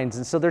their minds.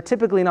 And so they're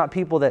typically not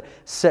people that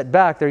sit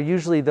back. They're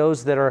usually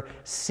those that are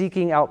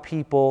seeking out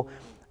people,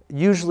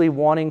 usually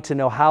wanting to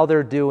know how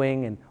they're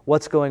doing and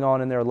what's going on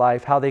in their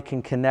life, how they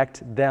can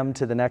connect them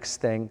to the next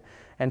thing.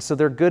 And so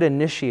they're good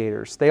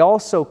initiators. They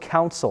also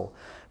counsel.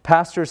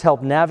 Pastors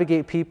help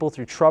navigate people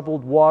through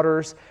troubled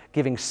waters,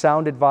 giving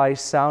sound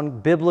advice,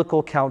 sound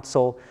biblical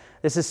counsel.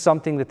 This is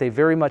something that they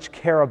very much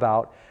care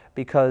about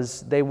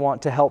because they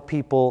want to help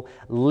people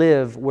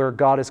live where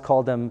God has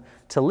called them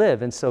to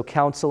live. And so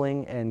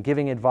counseling and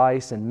giving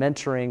advice and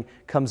mentoring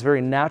comes very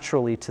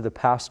naturally to the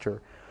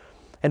pastor.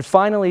 And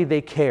finally,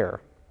 they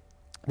care.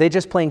 They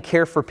just plain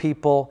care for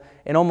people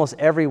in almost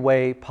every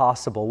way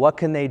possible. What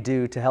can they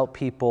do to help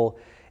people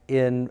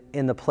in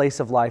the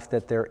place of life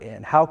that they're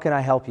in? How can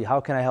I help you?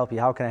 How can I help you?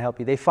 How can I help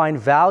you? They find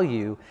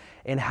value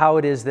in how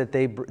it is that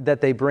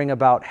they bring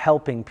about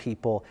helping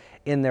people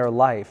in their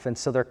life. And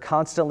so they're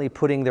constantly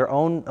putting their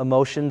own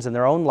emotions and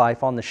their own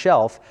life on the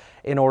shelf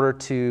in order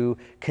to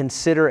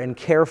consider and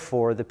care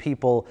for the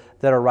people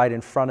that are right in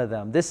front of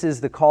them. This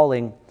is the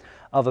calling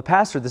of a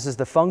pastor. This is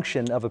the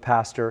function of a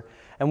pastor.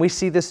 And we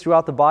see this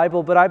throughout the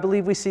Bible, but I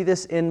believe we see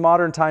this in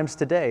modern times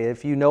today.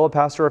 If you know a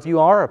pastor, or if you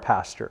are a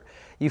pastor,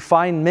 you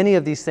find many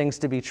of these things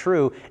to be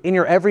true in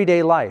your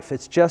everyday life.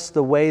 It's just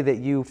the way that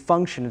you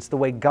function. It's the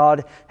way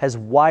God has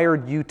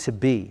wired you to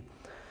be.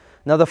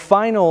 Now the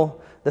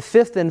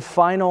fifth and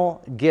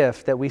final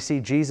gift that we see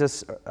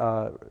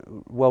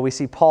we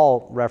see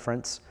Paul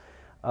reference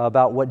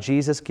about what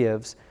Jesus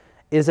gives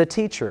is a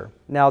teacher.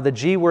 Now the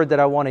G word that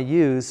I want to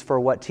use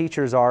for what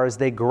teachers are is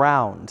they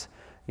ground.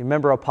 You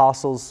remember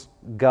apostles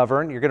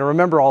govern. You're going to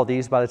remember all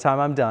these by the time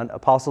I'm done.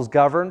 Apostles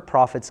govern,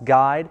 prophets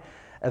guide,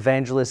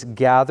 evangelists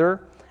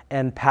gather,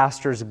 and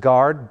pastors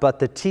guard, but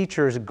the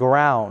teachers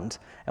ground.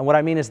 And what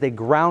I mean is they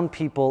ground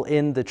people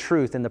in the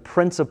truth and the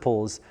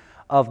principles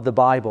of the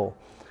Bible.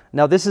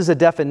 Now this is a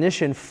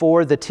definition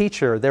for the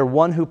teacher. They're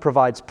one who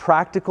provides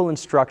practical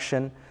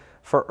instruction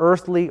for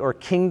earthly or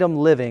kingdom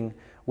living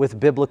with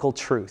biblical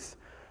truth.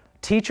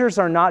 Teachers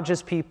are not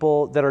just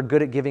people that are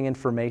good at giving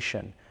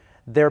information.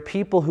 They're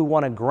people who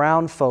want to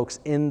ground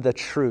folks in the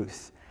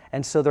truth.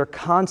 And so they're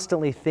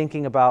constantly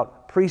thinking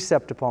about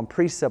precept upon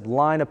precept,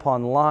 line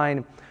upon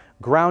line,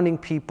 grounding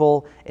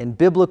people in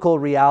biblical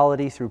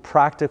reality through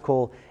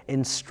practical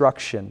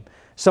instruction.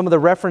 Some of the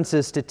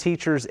references to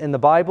teachers in the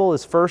Bible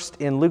is first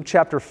in Luke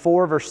chapter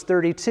 4, verse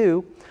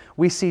 32.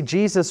 We see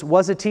Jesus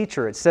was a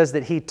teacher. It says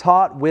that he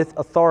taught with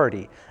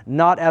authority,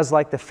 not as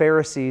like the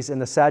Pharisees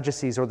and the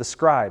Sadducees or the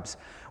scribes,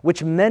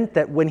 which meant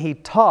that when he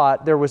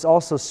taught, there was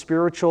also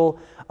spiritual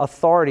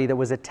authority that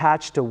was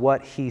attached to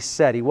what he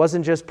said. He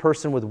wasn't just a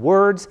person with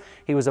words.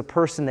 He was a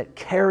person that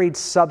carried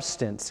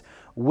substance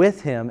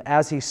with him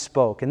as he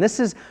spoke. And this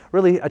is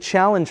really a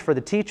challenge for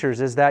the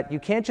teachers, is that you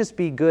can't just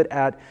be good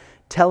at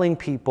telling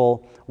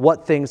people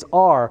what things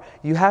are.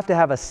 You have to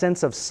have a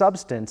sense of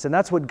substance, and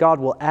that's what God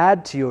will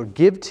add to you or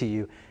give to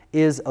you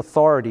is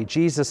authority.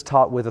 Jesus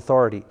taught with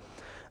authority.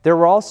 There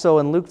were also,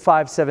 in Luke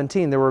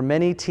 5:17, there were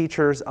many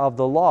teachers of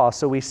the law.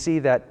 So we see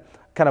that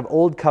kind of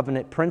old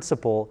covenant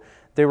principle.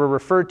 They were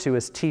referred to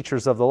as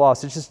teachers of the law.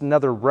 So it's just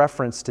another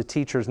reference to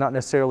teachers, not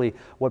necessarily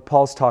what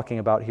Paul's talking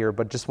about here,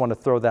 but just want to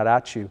throw that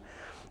at you.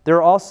 There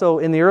are also,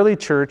 in the early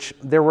church,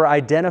 there were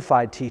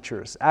identified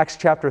teachers. Acts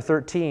chapter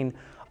 13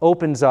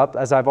 opens up,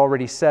 as I've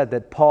already said,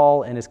 that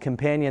Paul and his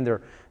companion,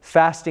 they're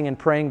fasting and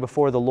praying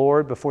before the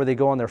Lord before they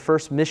go on their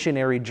first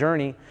missionary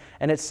journey.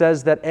 And it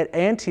says that at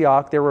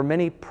Antioch, there were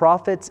many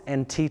prophets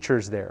and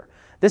teachers there.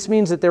 This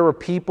means that there were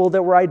people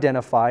that were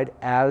identified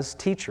as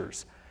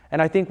teachers.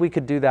 And I think we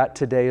could do that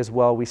today as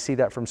well. We see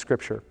that from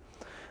Scripture.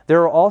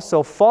 There are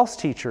also false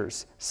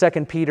teachers.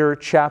 2 Peter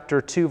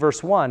chapter 2,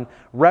 verse 1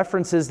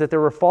 references that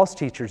there were false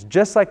teachers.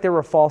 Just like there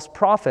were false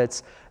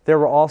prophets, there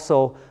were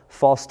also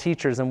false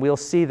teachers, and we'll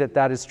see that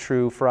that is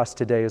true for us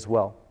today as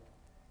well.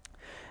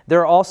 There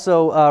are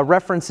also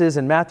references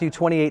in Matthew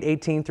 28,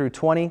 18 through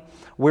 20.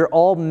 We're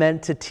all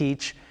meant to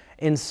teach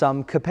in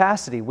some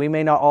capacity. We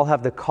may not all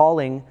have the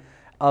calling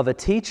of a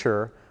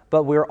teacher,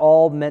 but we're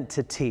all meant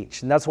to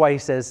teach. And that's why he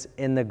says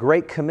in the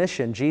Great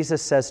Commission,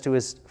 Jesus says to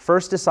his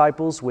first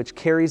disciples, which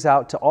carries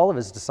out to all of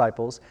his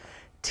disciples,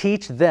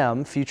 teach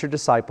them, future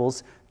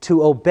disciples,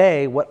 to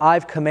obey what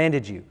I've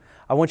commanded you.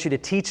 I want you to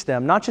teach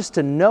them, not just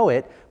to know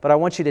it, but I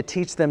want you to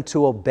teach them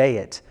to obey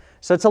it.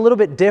 So it's a little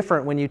bit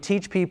different when you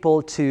teach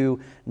people to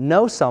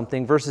know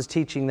something versus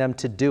teaching them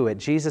to do it.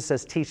 Jesus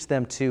says teach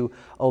them to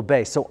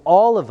obey. So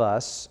all of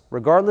us,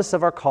 regardless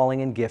of our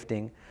calling and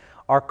gifting,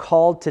 are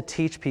called to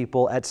teach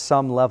people at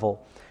some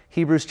level.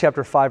 Hebrews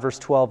chapter 5, verse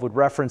 12 would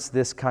reference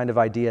this kind of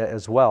idea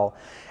as well.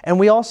 And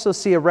we also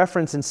see a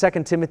reference in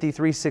 2 Timothy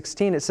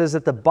 3:16. It says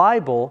that the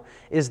Bible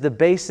is the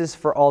basis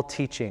for all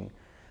teaching.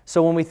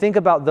 So when we think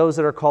about those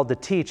that are called to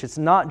teach, it's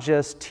not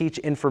just teach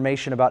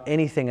information about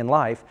anything in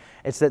life.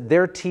 It's that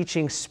they're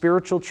teaching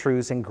spiritual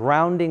truths and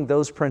grounding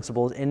those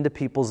principles into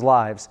people's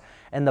lives.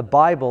 And the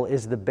Bible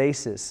is the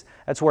basis.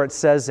 That's where it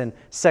says in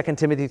 2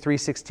 Timothy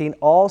 3:16,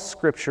 all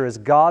Scripture is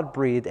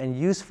God-breathed and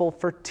useful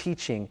for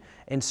teaching,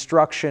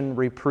 instruction,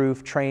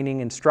 reproof, training,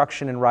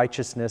 instruction in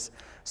righteousness,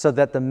 so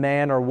that the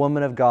man or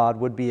woman of God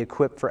would be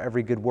equipped for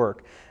every good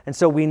work. And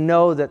so we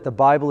know that the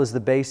Bible is the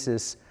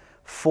basis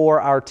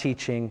for our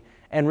teaching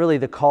and really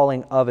the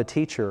calling of a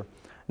teacher.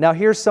 Now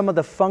here's some of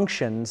the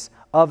functions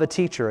of a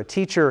teacher. A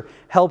teacher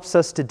helps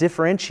us to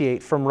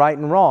differentiate from right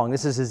and wrong.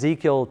 This is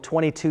Ezekiel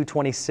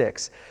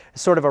 22:26.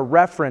 Sort of a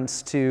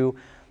reference to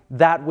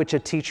that which a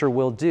teacher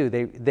will do.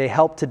 They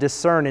help to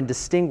discern and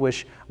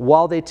distinguish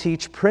while they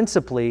teach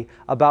principally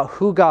about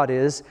who God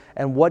is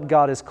and what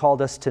God has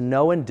called us to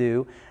know and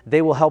do.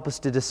 They will help us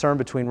to discern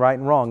between right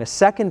and wrong. A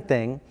second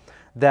thing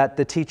that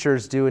the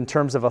teachers do in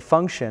terms of a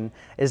function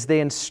is they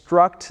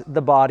instruct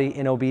the body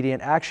in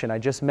obedient action. I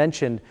just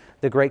mentioned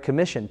the Great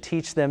Commission,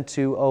 teach them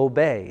to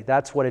obey.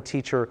 That's what a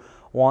teacher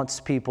wants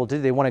people to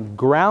do. They want to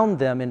ground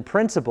them in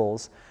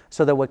principles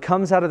so that what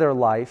comes out of their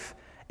life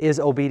is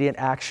obedient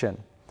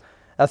action.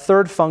 A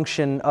third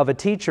function of a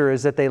teacher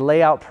is that they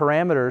lay out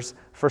parameters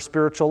for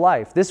spiritual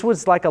life. This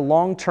was like a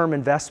long-term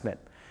investment.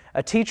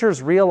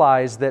 Teachers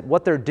realize that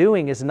what they're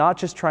doing is not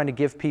just trying to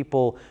give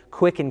people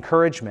quick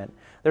encouragement.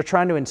 They're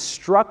trying to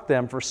instruct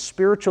them for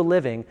spiritual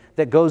living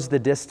that goes the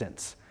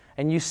distance.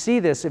 And you see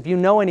this if you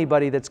know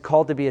anybody that's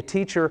called to be a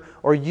teacher,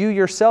 or you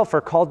yourself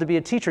are called to be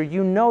a teacher.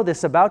 You know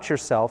this about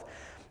yourself,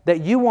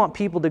 that you want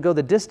people to go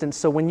the distance.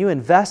 So when you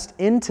invest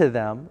into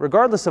them,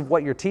 regardless of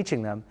what you're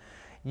teaching them,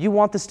 you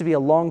want this to be a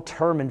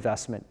long-term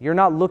investment. You're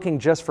not looking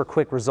just for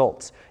quick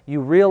results.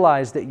 You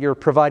realize that you're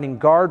providing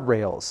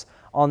guardrails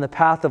on the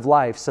path of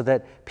life so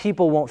that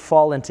people won't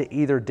fall into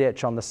either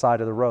ditch on the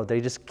side of the road.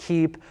 They just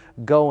keep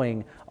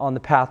going on the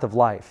path of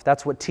life.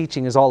 That's what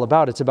teaching is all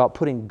about. It's about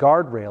putting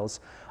guardrails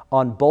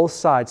on both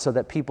sides so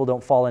that people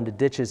don't fall into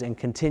ditches and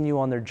continue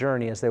on their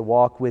journey as they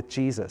walk with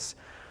Jesus.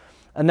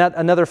 And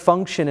another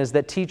function is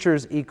that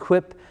teachers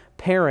equip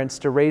parents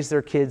to raise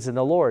their kids in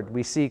the Lord.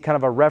 We see kind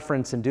of a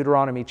reference in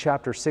Deuteronomy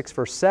chapter 6,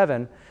 verse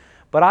 7.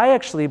 But I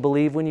actually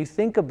believe when you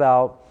think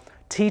about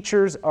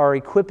teachers are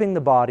equipping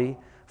the body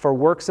for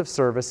works of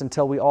service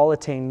until we all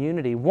attain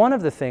unity, one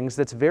of the things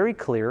that's very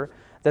clear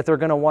that they're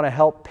going to want to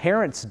help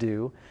parents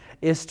do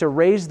is to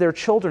raise their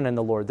children in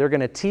the Lord. They're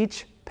going to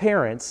teach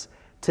parents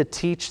to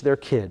teach their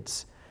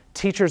kids.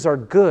 Teachers are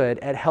good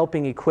at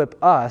helping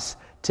equip us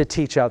to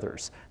teach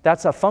others.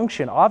 That's a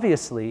function,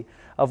 obviously,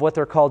 of what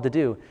they're called to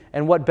do.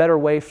 And what better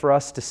way for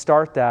us to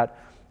start that,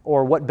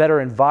 or what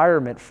better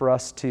environment for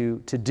us to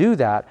do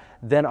that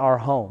than our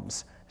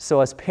homes? So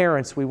as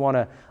parents, we want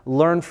to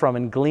learn from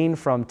and glean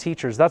from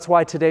teachers. That's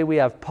why today we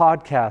have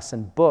podcasts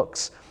and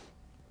books.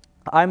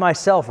 I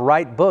myself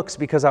write books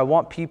because I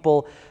want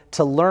people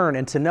to learn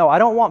and to know. I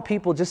don't want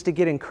people just to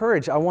get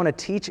encouraged. I want to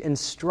teach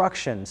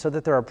instruction so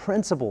that there are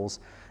principles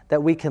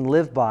that we can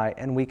live by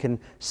and we can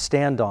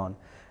stand on.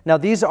 Now,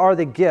 these are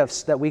the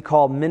gifts that we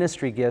call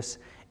ministry gifts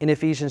in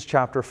Ephesians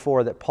chapter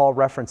 4 that Paul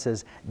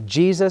references.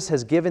 Jesus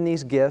has given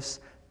these gifts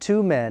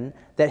to men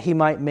that he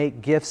might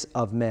make gifts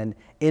of men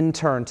in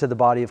turn to the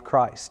body of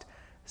Christ.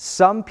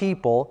 Some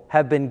people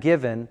have been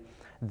given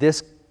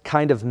this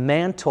kind of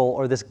mantle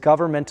or this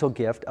governmental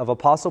gift of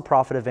apostle,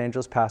 prophet,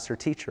 evangelist, pastor,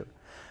 teacher.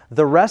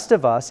 The rest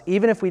of us,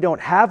 even if we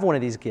don't have one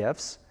of these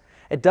gifts,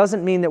 it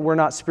doesn't mean that we're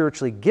not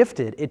spiritually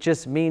gifted. It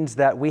just means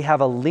that we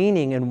have a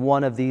leaning in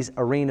one of these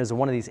arenas,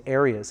 one of these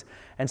areas.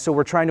 And so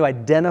we're trying to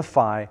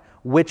identify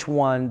which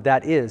one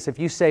that is. If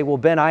you say, well,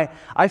 Ben,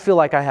 I feel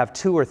like I have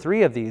 2 or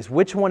 3 of these,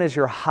 which one is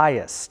your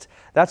highest?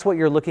 That's what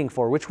you're looking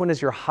for. Which one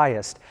is your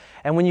highest?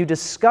 And when you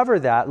discover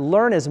that,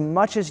 learn as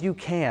much as you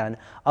can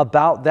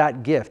about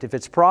that gift. If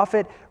it's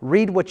prophet,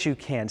 read what you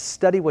can,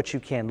 study what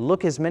you can,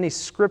 look as many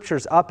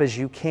scriptures up as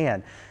you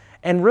can.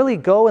 And really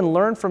go and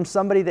learn from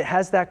somebody that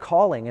has that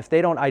calling. If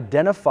they don't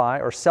identify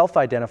or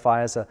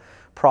self-identify as a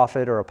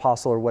prophet or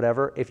apostle or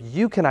whatever, if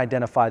you can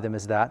identify them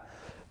as that,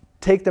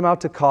 take them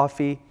out to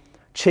coffee,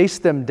 chase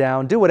them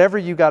down, do whatever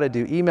you got to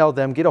do, email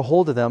them, get a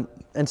hold of them,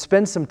 and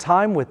spend some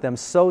time with them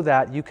so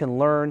that you can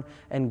learn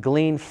and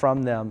glean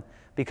from them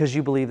because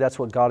you believe that's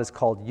what God has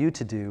called you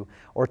to do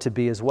or to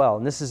be as well.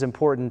 And this is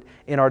important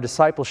in our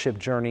discipleship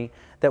journey,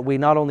 that we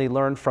not only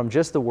learn from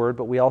just the Word,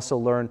 but we also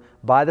learn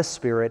by the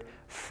Spirit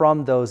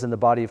from those in the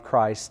body of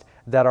Christ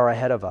that are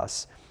ahead of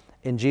us.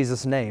 In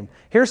Jesus' name.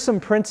 Here's some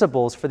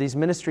principles for these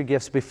ministry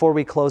gifts before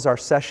we close our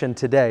session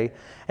today.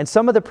 And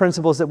some of the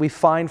principles that we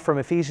find from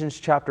Ephesians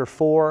chapter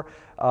 4,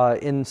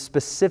 in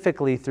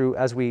specifically through,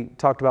 as we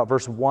talked about,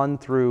 verse 1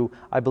 through,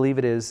 I believe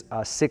it is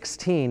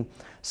 16,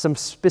 some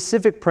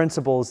specific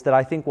principles that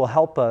I think will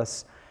help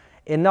us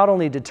in not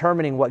only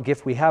determining what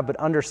gift we have, but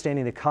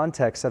understanding the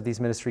context of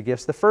these ministry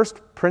gifts. The first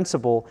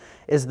principle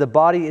is the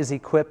body is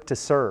equipped to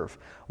serve.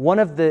 One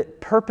of the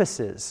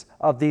purposes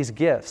of these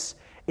gifts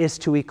is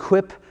to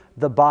equip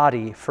the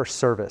body for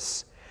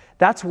service.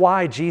 That's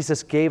why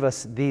Jesus gave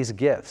us these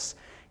gifts.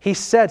 He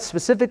said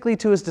specifically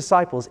to his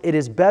disciples, "It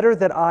is better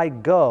that I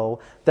go,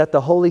 that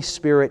the Holy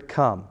Spirit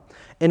come."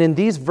 And in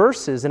these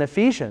verses in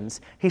Ephesians,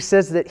 he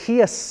says that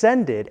he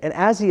ascended, and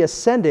as he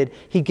ascended,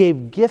 he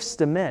gave gifts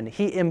to men.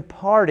 He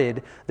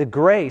imparted the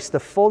grace, the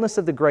fullness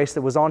of the grace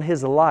that was on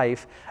his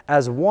life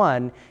as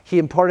one. He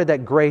imparted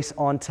that grace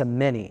onto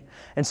many.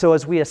 And so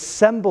as we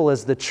assemble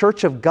as the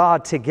church of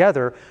God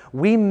together,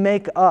 we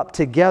make up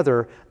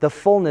together the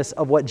fullness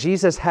of what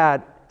Jesus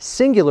had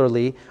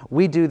singularly.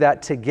 We do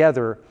that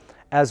together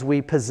as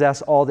we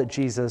possess all that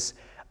Jesus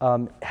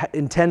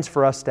intends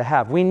for us to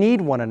have. We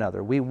need one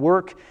another. We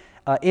work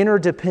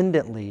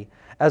interdependently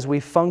as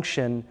we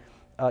function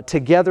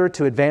together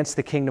to advance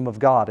the kingdom of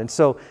God. And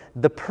so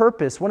the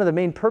purpose, one of the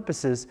main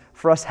purposes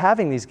for us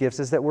having these gifts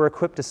is that we're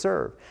equipped to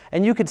serve.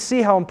 And you could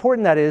see how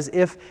important that is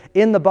if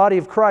in the body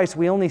of Christ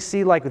we only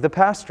see like the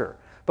pastor,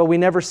 but we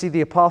never see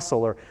the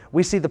apostle, or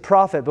we see the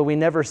prophet, but we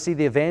never see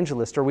the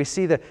evangelist, or we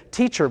see the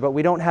teacher, but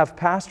we don't have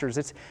pastors.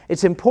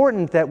 It's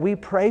important that we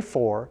pray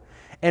for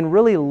and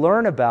really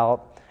learn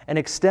about and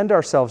extend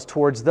ourselves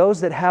towards those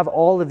that have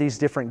all of these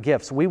different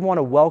gifts. We want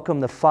to welcome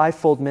the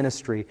fivefold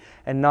ministry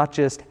and not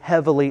just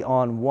heavily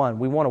on one.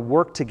 We want to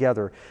work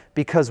together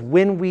because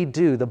when we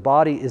do, the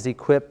body is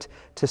equipped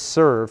to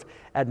serve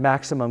at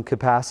maximum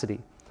capacity.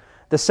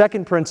 The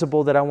second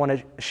principle that I want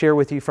to share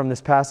with you from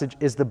this passage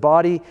is the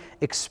body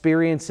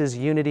experiences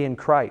unity in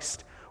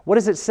Christ. What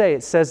does it say?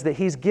 It says that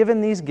He's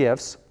given these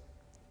gifts,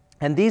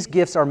 and these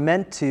gifts are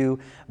meant to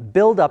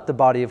build up the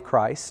body of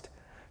Christ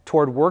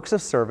toward works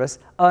of service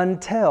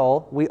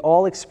until we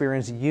all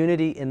experience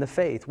unity in the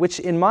faith,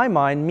 which in my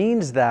mind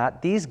means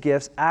that these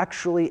gifts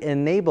actually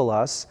enable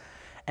us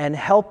and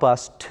help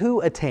us to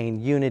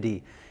attain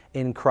unity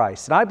in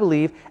Christ. And I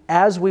believe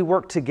as we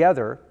work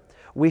together,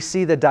 we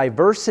see the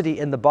diversity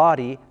in the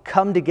body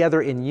come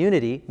together in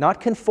unity,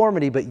 not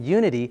conformity, but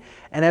unity.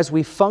 And as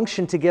we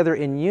function together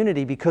in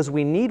unity because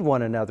we need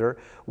one another,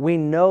 we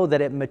know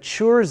that it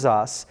matures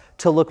us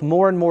to look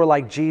more and more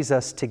like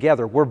Jesus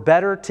together. We're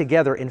better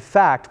together. In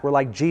fact, we're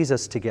like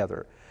Jesus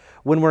together.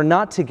 When we're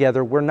not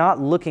together, we're not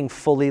looking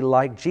fully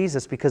like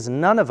Jesus because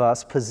none of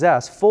us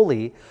possess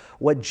fully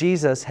what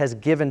Jesus has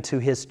given to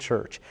His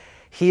church.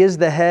 He is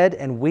the head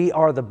and we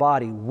are the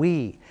body.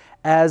 We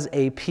as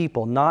a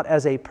people, not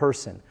as a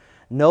person.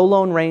 No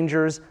lone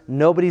rangers,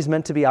 nobody's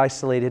meant to be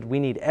isolated. We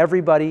need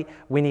everybody,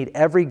 we need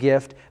every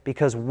gift,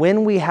 because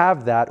when we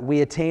have that,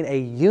 we attain a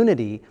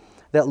unity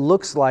that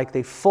looks like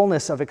the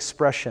fullness of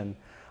expression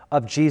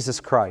of Jesus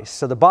Christ.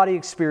 So the body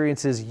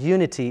experiences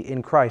unity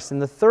in Christ.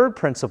 And the third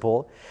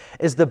principle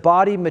is the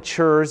body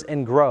matures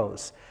and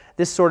grows.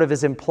 This sort of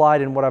is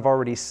implied in what I've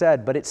already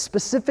said, but it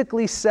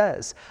specifically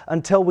says,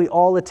 until we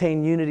all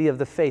attain unity of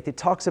the faith. It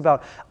talks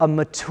about a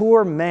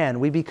mature man.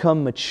 We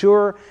become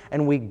mature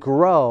and we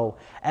grow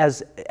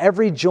as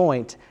every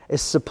joint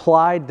is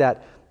supplied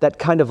that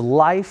kind of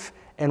life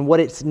and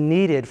what it's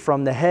needed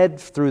from the head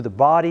through the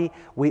body.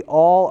 We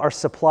all are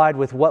supplied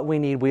with what we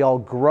need. We all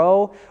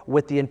grow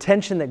with the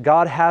intention that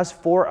God has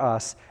for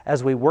us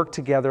as we work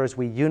together, as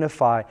we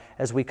unify,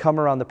 as we come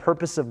around the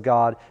purpose of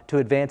God to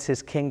advance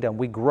His kingdom.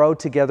 We grow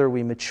together,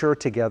 we mature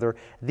together.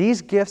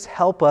 These gifts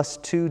help us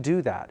to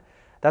do that.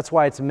 That's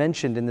why it's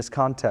mentioned in this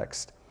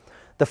context.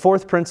 The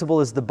fourth principle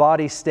is the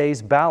body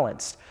stays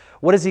balanced.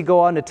 What does he go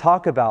on to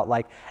talk about?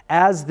 Like,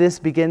 as this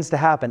begins to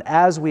happen,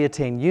 as we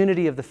attain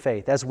unity of the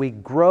faith, as we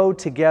grow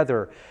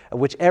together,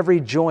 which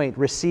every joint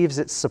receives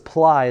its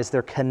supply as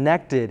they're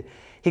connected,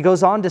 he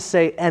goes on to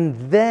say, and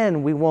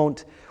then we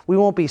won't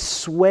be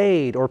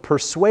swayed or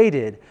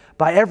persuaded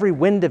by every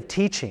wind of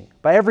teaching,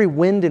 by every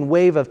wind and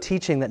wave of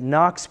teaching that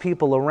knocks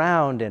people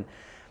around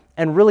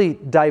and really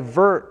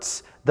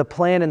diverts the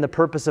plan and the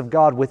purpose of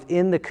God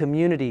within the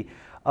community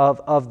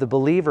of the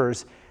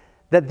believers.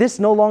 That this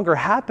no longer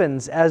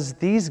happens as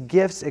these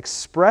gifts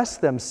express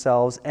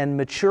themselves and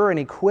mature and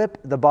equip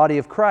the body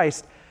of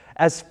Christ.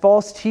 As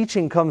false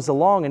teaching comes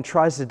along and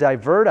tries to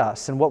divert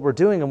us in what we're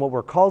doing and what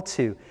we're called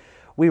to,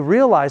 we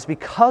realize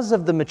because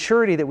of the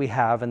maturity that we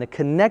have and the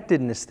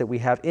connectedness that we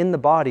have in the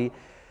body,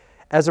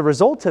 as a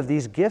result of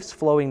these gifts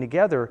flowing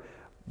together,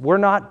 we're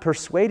not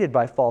persuaded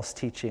by false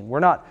teaching.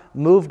 We're not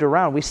moved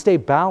around. We stay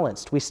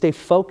balanced. We stay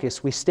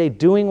focused. We stay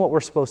doing what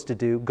we're supposed to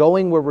do,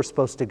 going where we're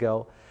supposed to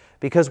go,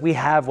 because we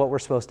have what we're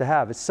supposed to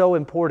have. It's so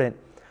important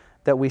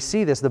that we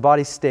see this. The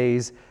body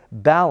stays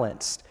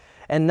balanced.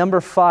 And number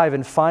 5,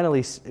 and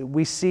finally,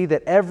 we see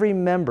that every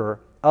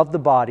member of the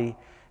body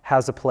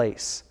has a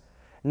place.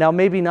 Now,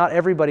 maybe not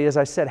everybody, as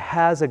I said,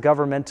 has a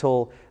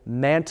governmental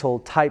mantle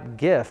type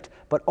gift,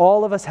 but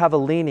all of us have a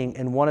leaning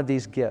in one of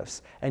these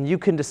gifts. And you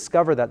can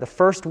discover that. The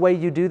first way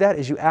you do that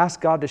is you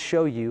ask God to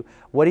show you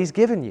what He's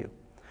given you.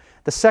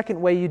 The second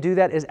way you do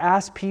that is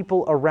ask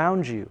people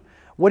around you.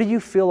 What do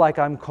you feel like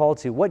I'm called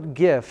to? What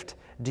gift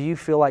do you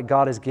feel like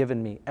God has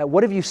given me?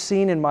 What have you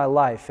seen in my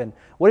life? And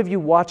what have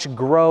you watched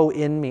grow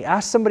in me?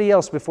 Ask somebody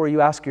else before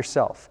you ask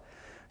yourself.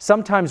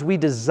 Sometimes we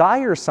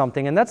desire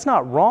something, and that's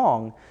not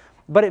wrong,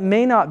 but it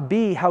may not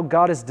be how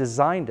God has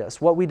designed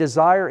us. What we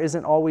desire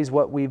isn't always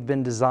what we've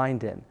been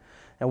designed in.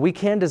 And we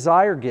can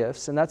desire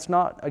gifts, and that's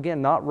not,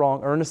 again, not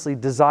wrong. Earnestly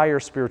desire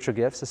spiritual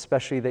gifts,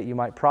 especially that you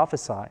might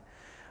prophesy.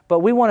 But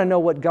we want to know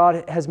what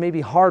God has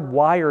maybe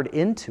hardwired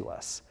into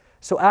us.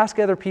 So ask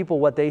other people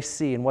what they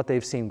see and what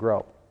they've seen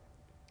grow.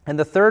 And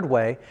the third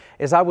way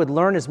is I would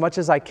learn as much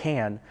as I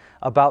can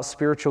about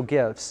spiritual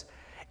gifts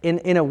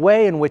in a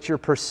way in which you're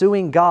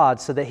pursuing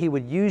God so that He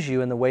would use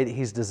you in the way that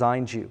He's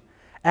designed you.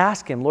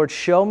 Ask Him, Lord,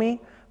 show me,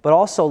 but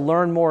also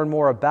learn more and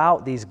more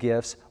about these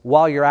gifts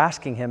while you're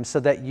asking Him so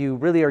that you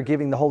really are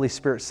giving the Holy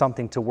Spirit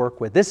something to work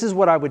with. This is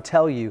what I would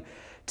tell you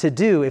to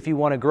do if you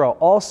want to grow.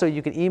 Also,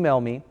 you can email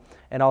me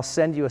and I'll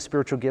send you a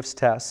spiritual gifts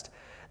test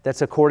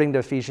that's according to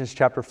Ephesians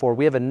chapter 4.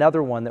 We have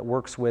another one that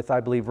works with, I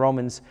believe,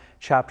 Romans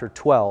chapter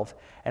 12,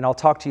 and I'll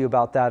talk to you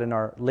about that in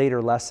our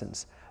later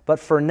lessons. But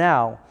for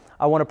now,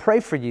 I want to pray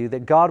for you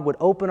that God would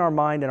open our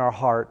mind and our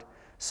heart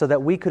so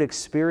that we could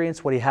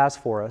experience what He has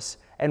for us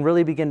and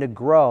really begin to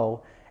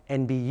grow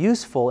and be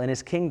useful in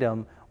His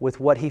kingdom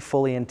with what He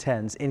fully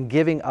intends in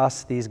giving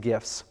us these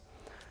gifts.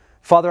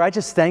 Father, I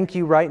just thank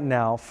You right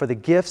now for the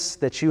gifts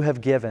that You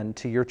have given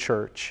to Your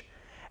church.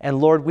 And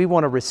Lord, we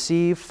want to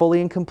receive fully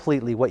and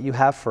completely what You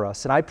have for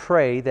us. And I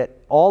pray that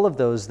all of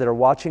those that are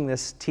watching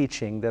this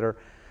teaching, that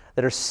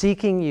are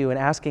seeking You and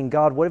asking,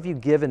 God, what have You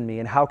given me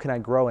and how can I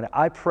grow in it?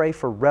 I pray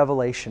for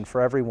revelation for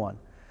everyone.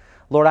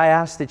 Lord, I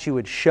ask that You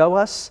would show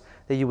us,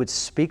 that You would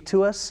speak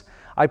to us.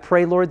 I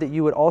pray, Lord, that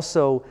You would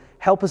also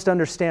help us to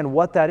understand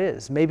what that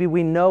is. Maybe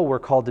we know we're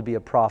called to be a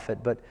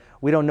prophet, but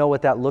we don't know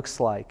what that looks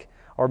like.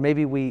 Or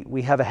maybe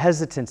we have a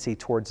hesitancy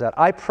towards that.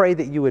 I pray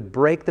that You would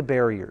break the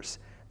barriers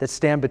that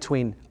stand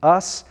between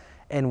us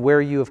and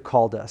where You have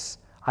called us.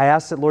 I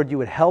ask that, Lord, You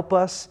would help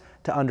us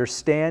to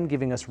understand,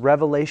 giving us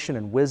revelation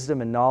and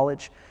wisdom and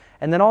knowledge.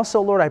 And then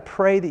also, Lord, I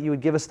pray that You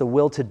would give us the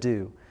will to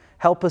do.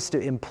 Help us to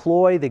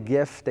employ the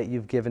gift that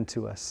You've given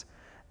to us,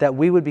 that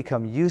we would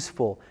become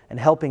useful in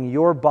helping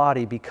Your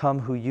body become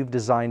who You've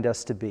designed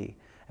us to be.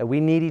 And we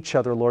need each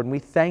other, Lord, and we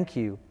thank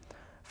You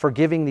for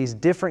giving these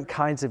different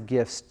kinds of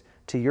gifts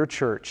to Your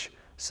church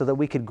so that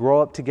we could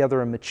grow up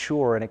together and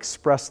mature and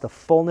express the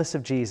fullness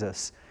of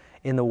Jesus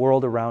in the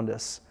world around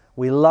us.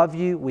 We love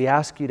You. We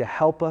ask You to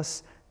help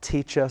us,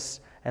 teach us,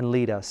 and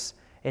lead us.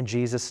 In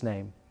Jesus'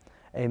 name,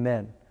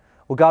 amen.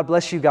 Well, God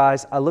bless you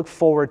guys. I look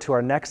forward to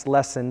our next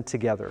lesson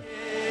together.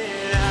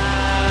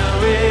 I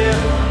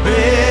will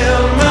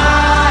build my